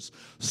tears,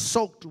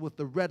 soaked with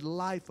the red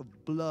life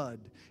of blood.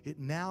 It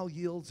now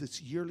yields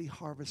its yearly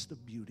harvest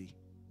of beauty.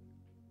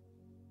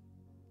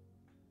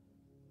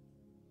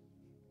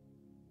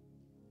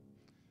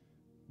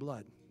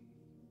 Blood.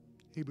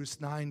 Hebrews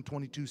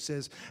 9:22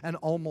 says, and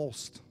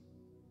almost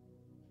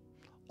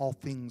all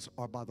things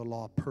are by the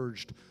law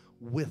purged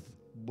with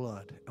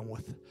blood, and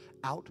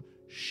without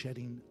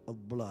shedding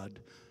of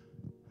blood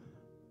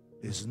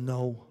is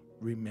no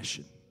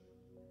remission.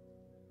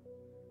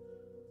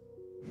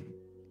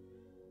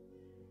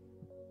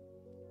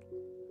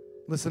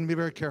 Listen to me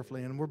very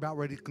carefully, and we're about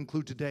ready to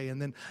conclude today.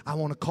 And then I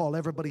want to call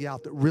everybody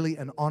out that really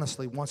and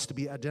honestly wants to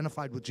be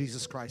identified with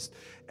Jesus Christ.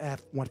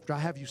 After I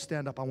have you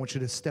stand up, I want you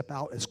to step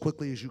out as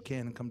quickly as you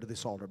can and come to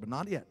this altar. But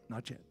not yet,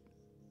 not yet.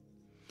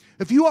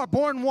 If you are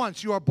born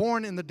once, you are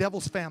born in the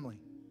devil's family.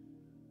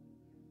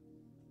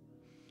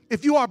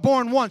 If you are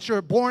born once,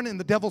 you're born in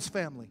the devil's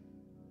family.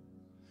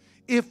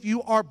 If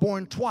you are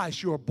born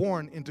twice, you are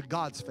born into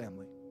God's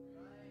family.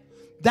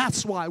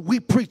 That's why we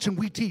preach and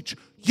we teach.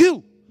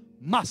 You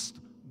must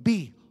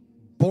be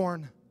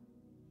born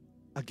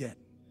again.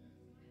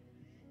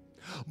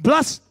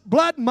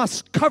 Blood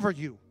must cover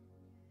you,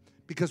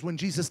 because when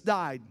Jesus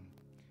died,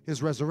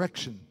 his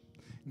resurrection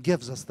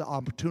gives us the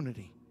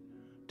opportunity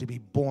to be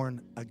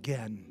born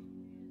again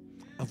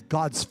of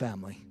God's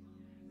family,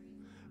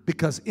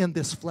 because in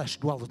this flesh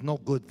dwelleth no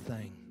good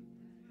thing,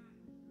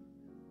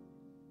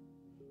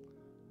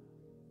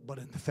 but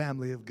in the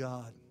family of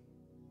God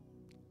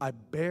I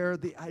bear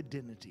the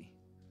identity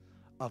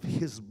of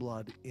his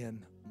blood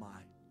in my life.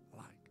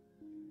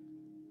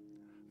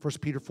 1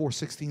 Peter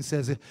 4:16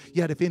 says,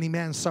 yet if any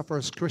man suffer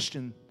as a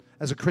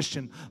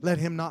Christian, let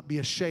him not be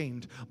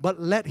ashamed, but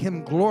let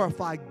him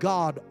glorify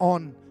God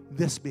on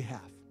this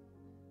behalf.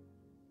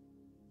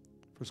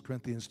 1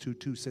 Corinthians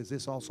 2:2 says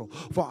this also,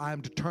 for I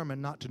am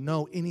determined not to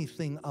know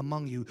anything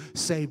among you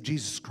save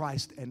Jesus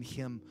Christ and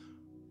him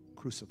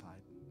crucified.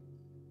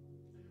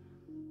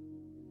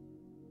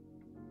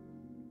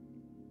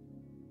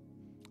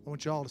 I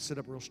want you all to sit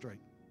up real straight.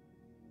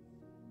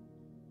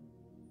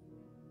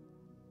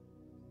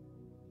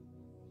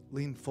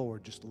 Lean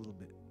forward just a little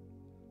bit.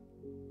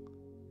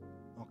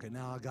 Okay,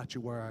 now I got you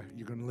where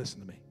you're going to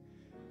listen to me.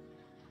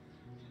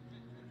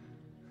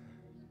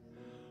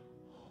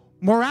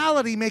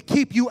 Morality may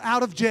keep you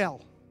out of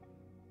jail.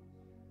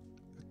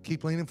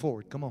 Keep leaning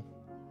forward. Come on.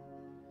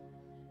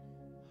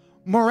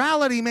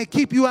 Morality may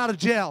keep you out of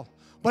jail,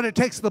 but it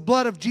takes the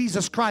blood of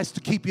Jesus Christ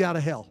to keep you out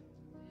of hell.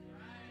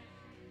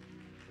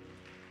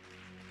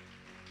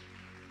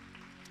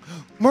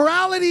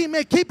 Morality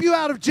may keep you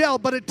out of jail,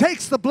 but it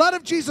takes the blood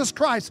of Jesus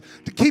Christ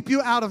to keep you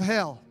out of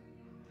hell.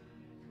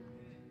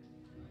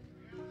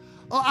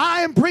 Oh,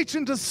 I am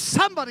preaching to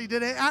somebody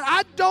today.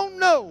 I don't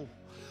know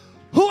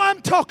who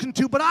I'm talking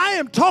to, but I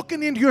am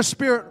talking into your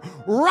spirit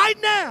right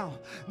now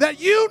that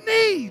you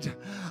need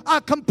a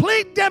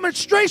complete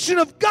demonstration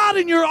of God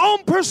in your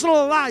own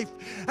personal life.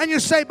 And you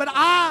say, but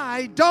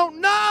I don't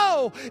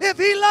know if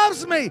he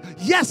loves me.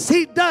 Yes,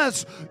 he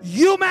does.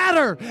 You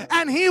matter.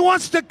 And he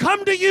wants to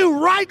come to you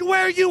right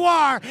where you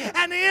are,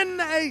 and in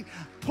a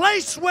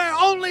place where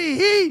only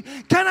he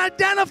can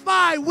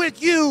identify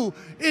with you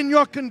in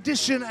your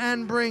condition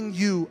and bring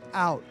you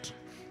out.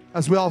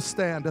 As we all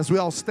stand, as we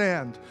all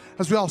stand,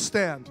 as we all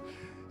stand.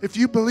 If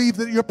you believe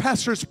that your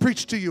pastor has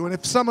preached to you, and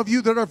if some of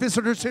you that are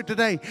visitors here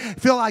today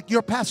feel like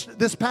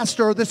this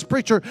pastor or this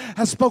preacher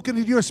has spoken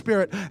into your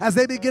spirit, as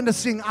they begin to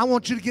sing, I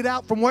want you to get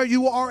out from where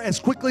you are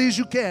as quickly as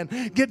you can.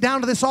 Get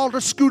down to this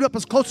altar, scoot up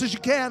as close as you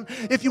can.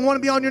 If you want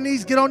to be on your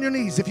knees, get on your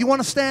knees. If you want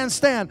to stand,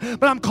 stand.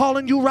 But I'm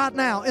calling you right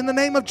now in the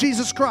name of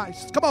Jesus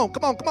Christ. Come on,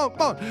 come on, come on,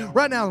 come on.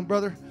 Right now,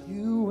 brother.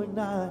 You were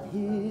not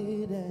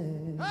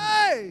hidden.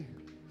 Hey!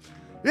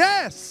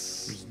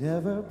 Yes! There's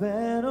never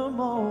been a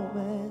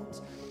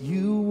moment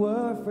you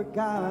were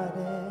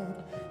forgotten.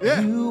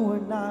 Yeah. You were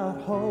not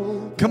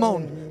hopeless. Come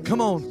on,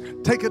 come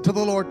on. Take it to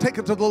the Lord. Take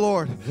it to the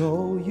Lord.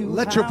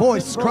 Let your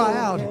voice cry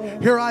out.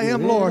 Here I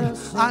am, Lord.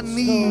 I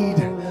need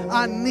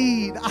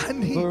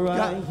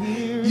God,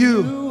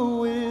 you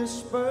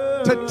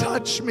to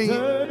touch me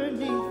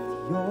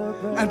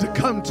and to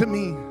come to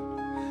me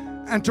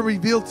and to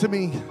reveal to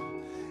me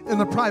in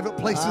the private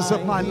places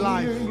of my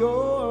life.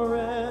 Your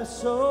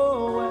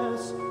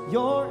SOS,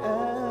 your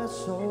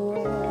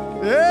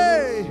SOS.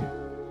 Hey!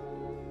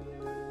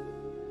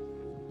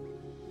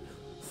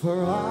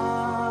 For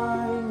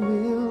I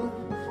will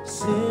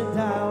send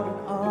out an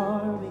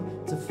army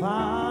to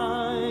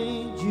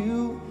find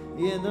you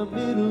in the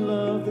middle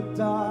of the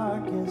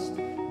darkest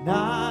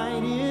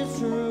night is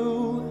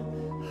through.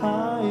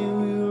 I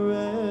will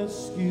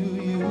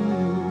rescue you.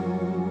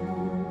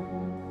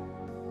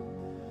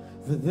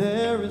 For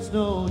there is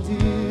no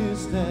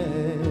distance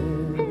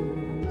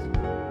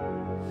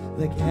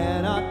that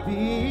cannot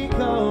be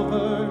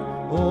covered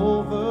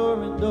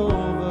over and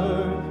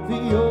over,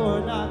 for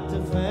you're not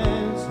defenseless.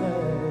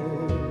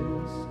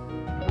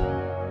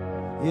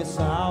 Yes,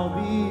 I'll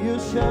be your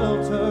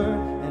shelter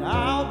and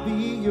I'll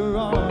be your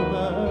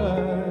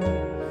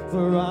armor,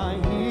 for I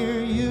hear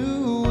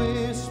you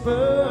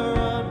whisper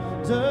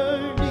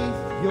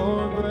underneath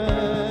your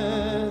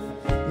breath.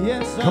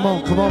 Yes, Come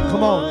on, come on,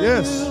 come on.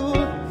 Yes.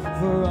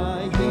 For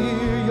I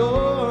hear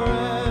your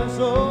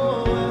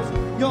SOS,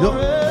 your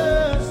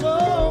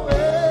SOS.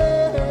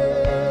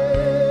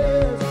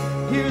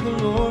 Hear the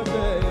Lord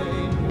say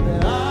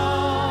that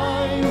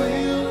I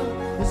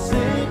will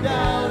send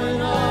out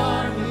an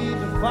army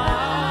to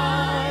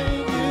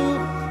find you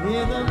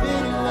in the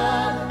middle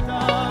of the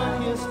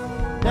darkest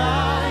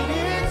night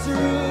it's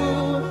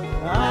through.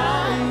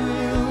 I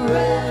will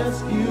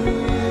rescue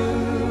you.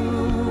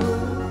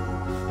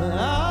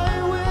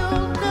 I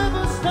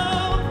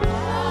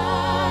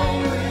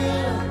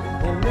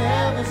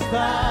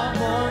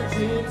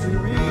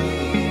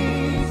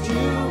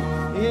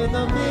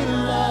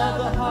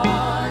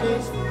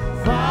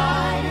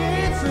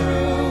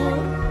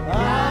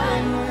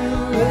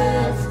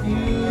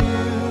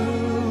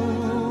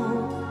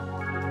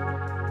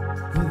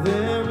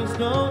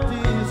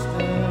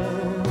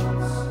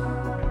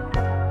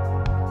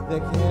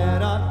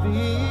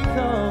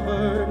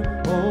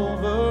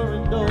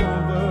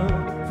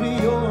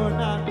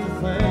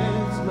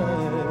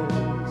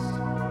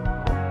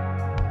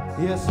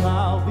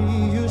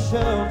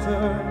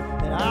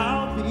shelter, and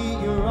I'll be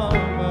your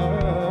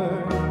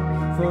armor.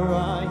 For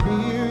I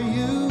hear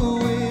you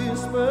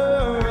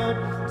whisper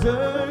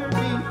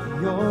underneath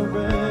your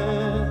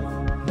breath.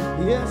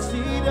 Yes,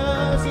 he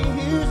does, he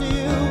hears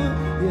you.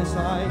 Yes,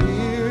 I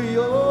hear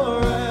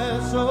your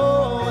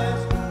SOS,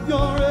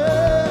 your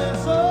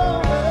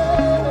SOS.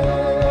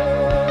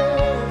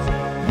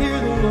 Hear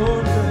the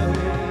Lord say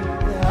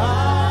that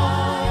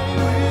I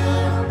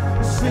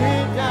will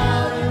sit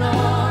down and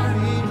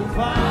army to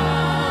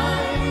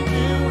find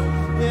you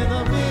in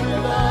the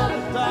middle of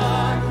the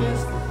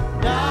darkest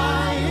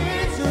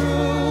night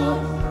through.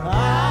 I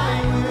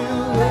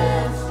will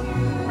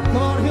rescue. Come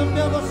on, he'll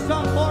never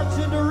stop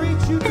marching to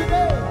reach you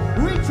today.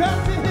 Reach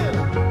out to him.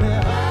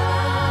 And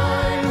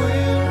I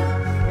will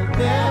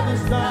never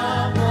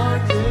stop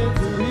marching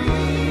to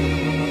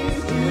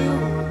reach you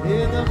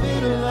in the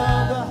middle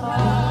of the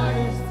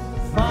hardest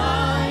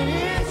fight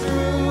it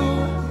through.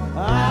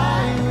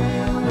 I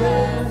will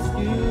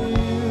rescue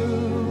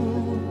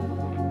you.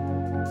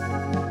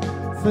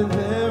 For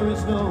there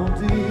is no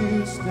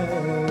distance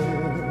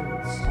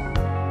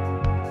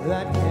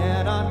that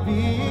cannot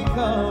be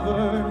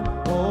covered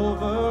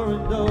over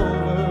and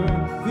over.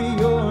 For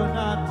you're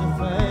not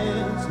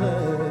defenseless.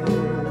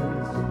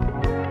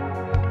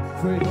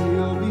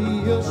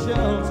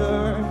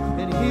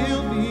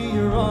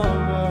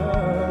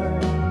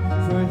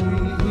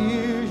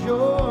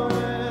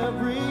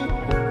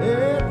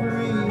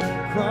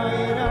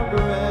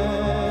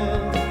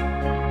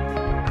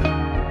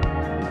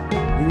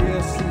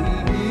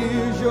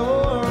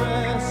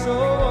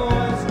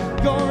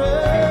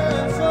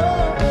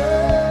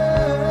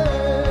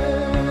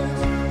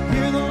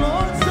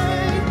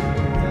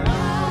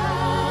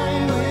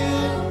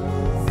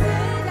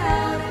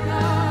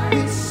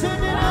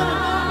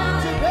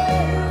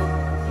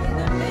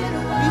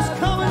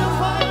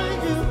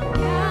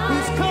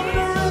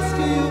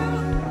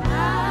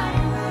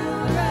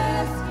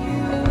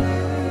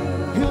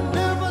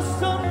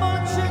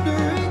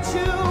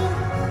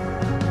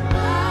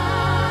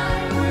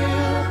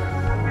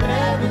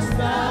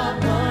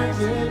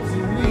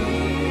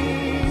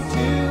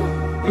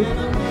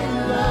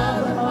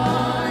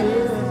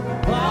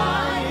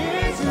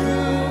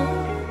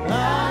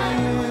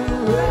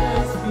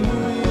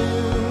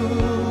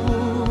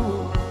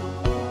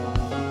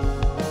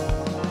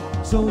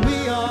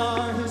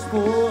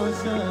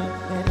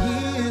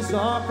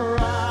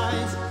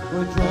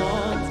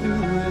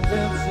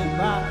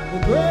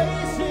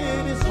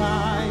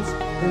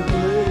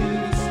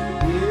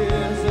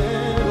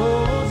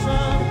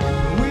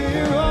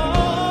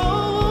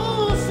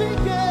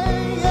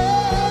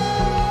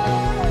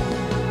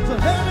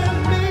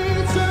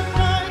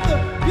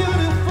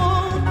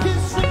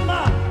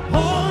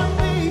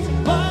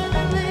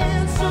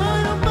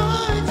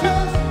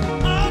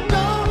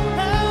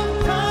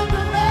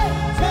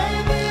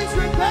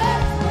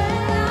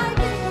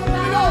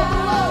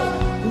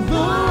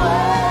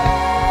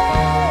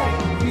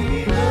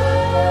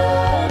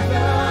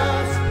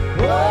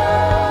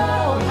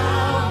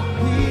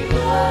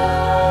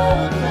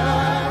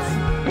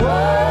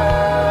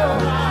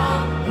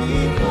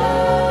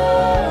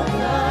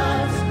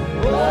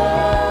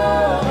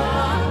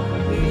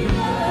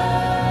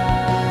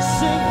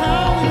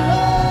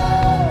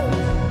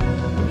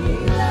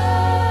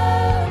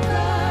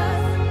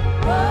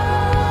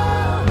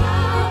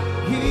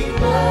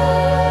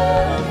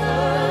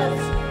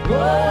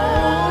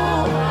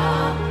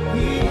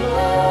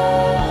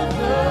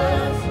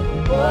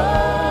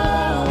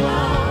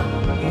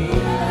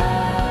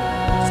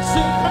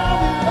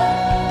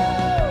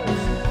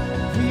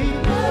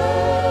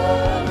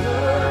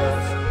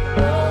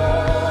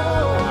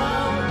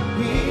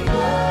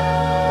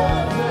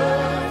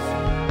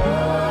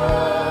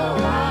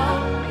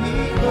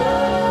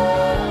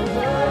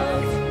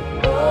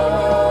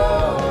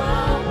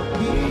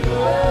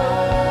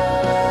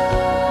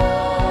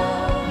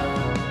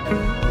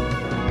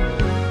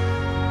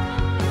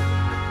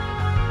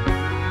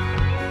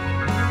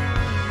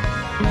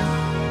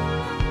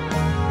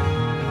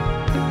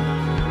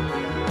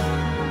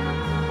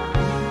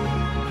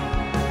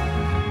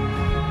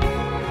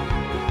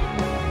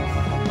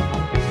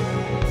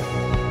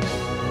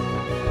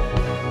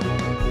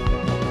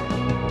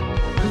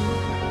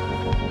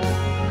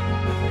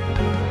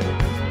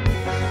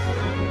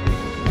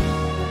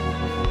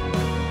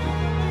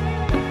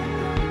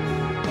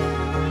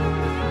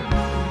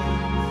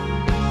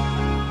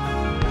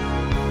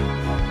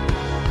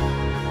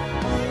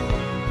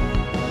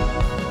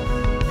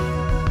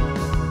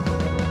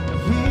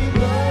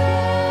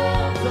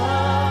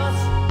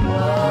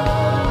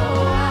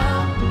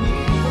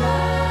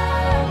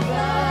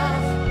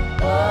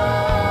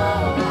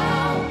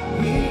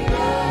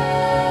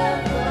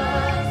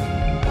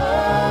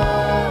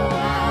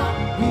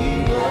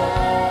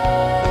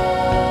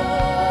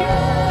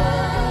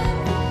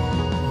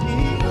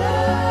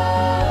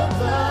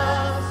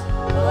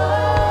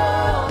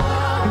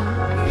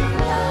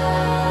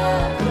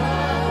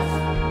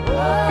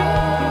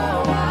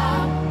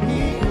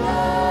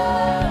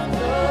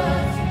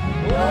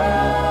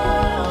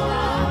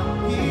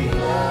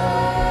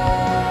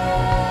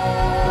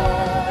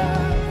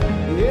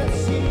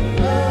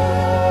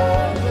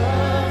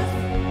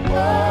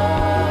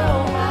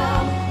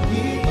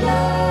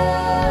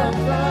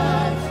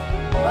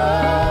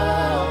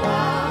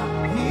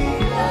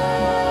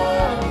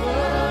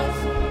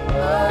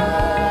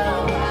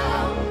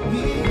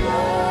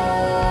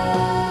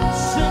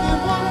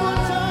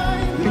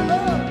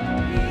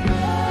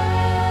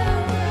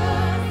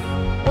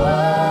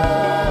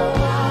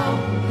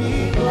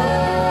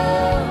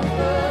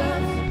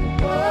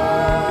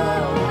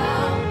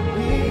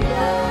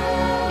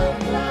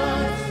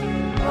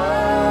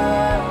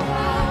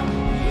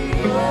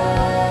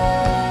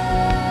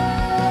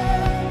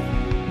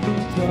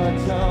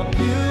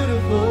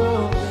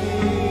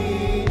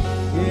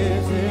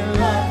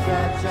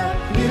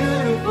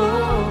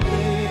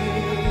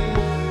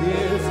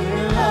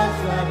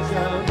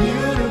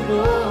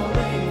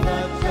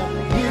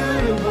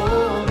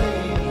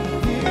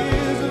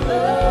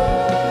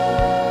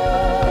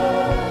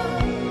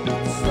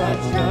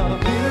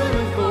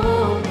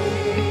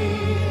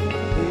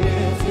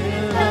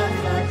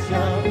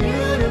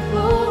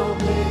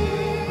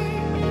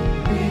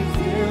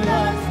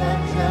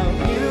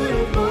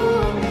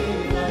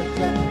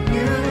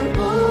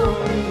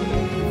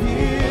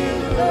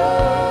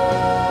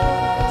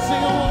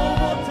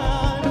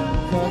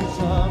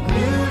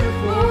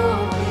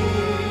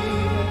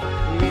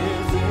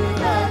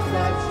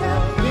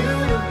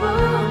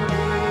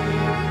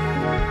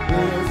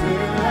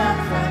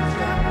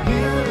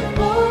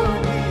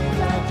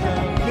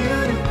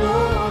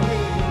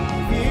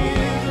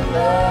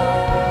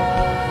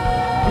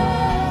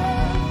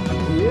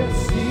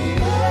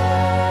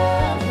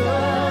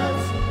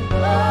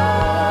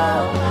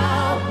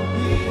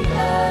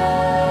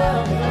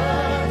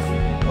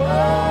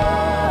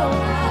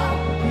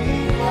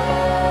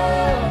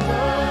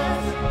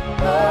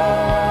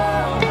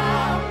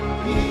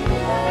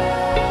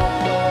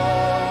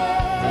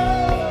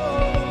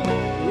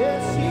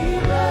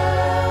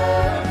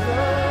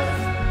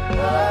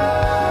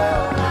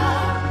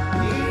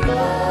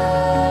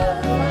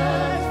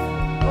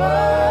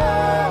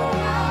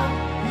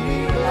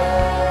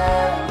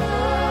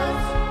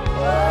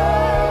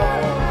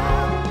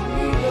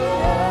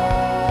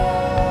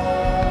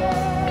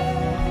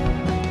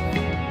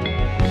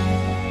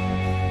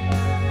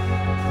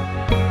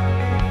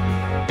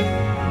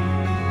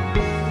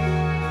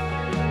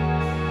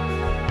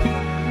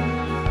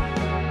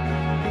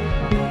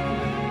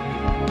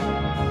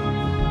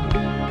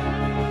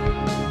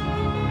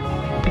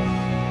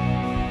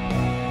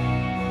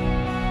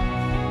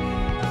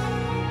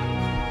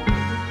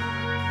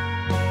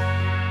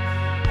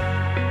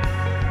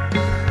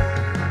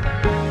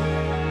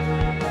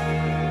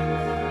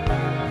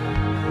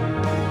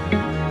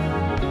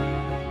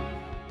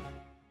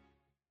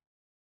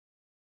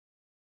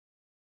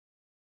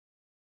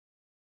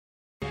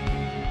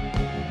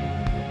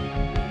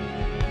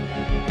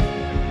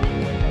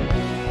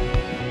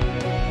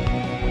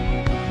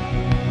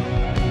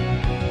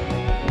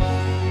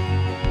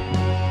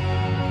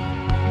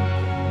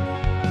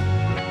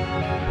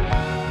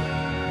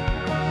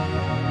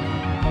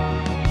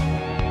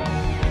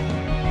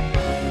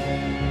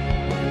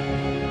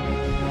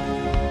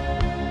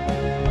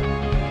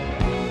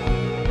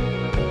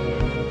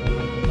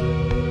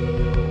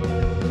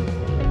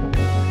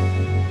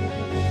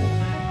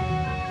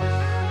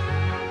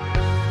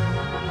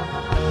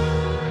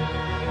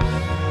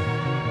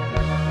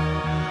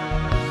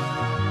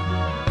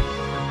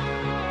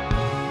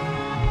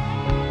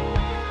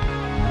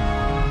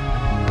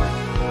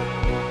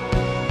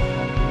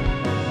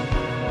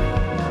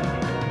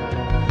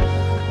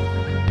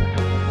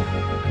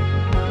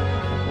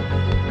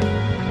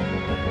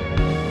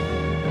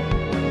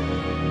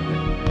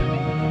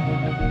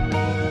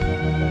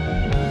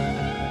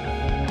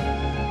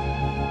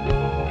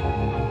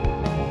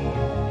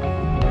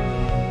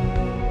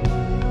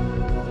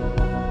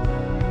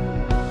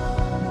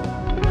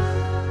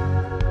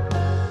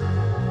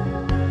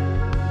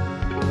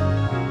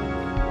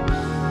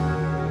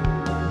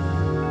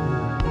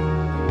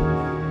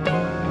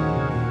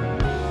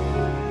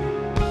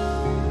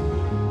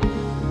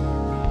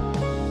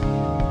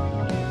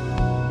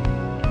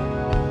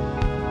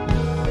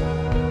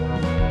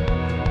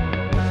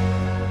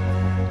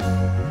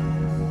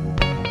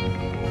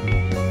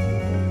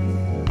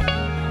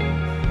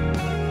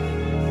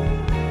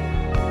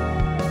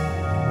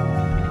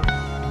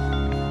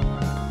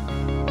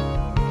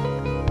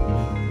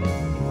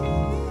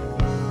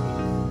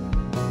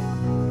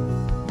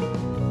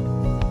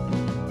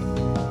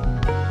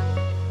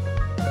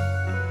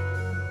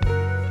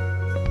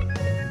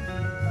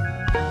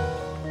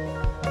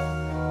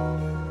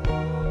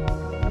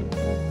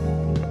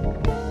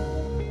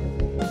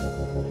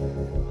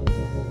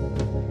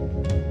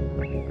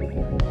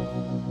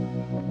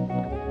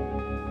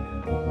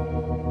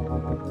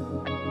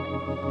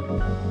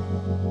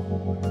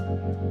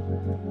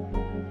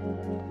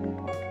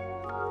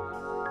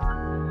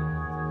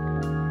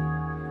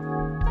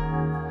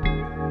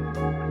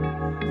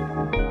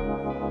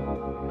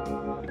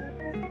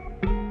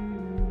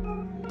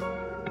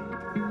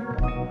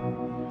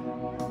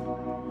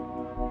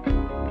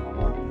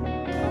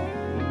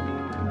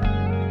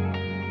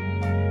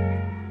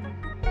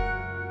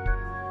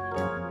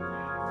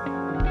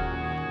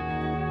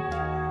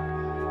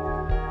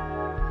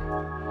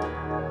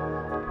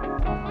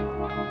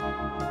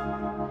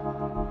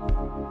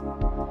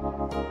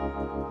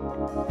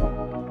 Amen.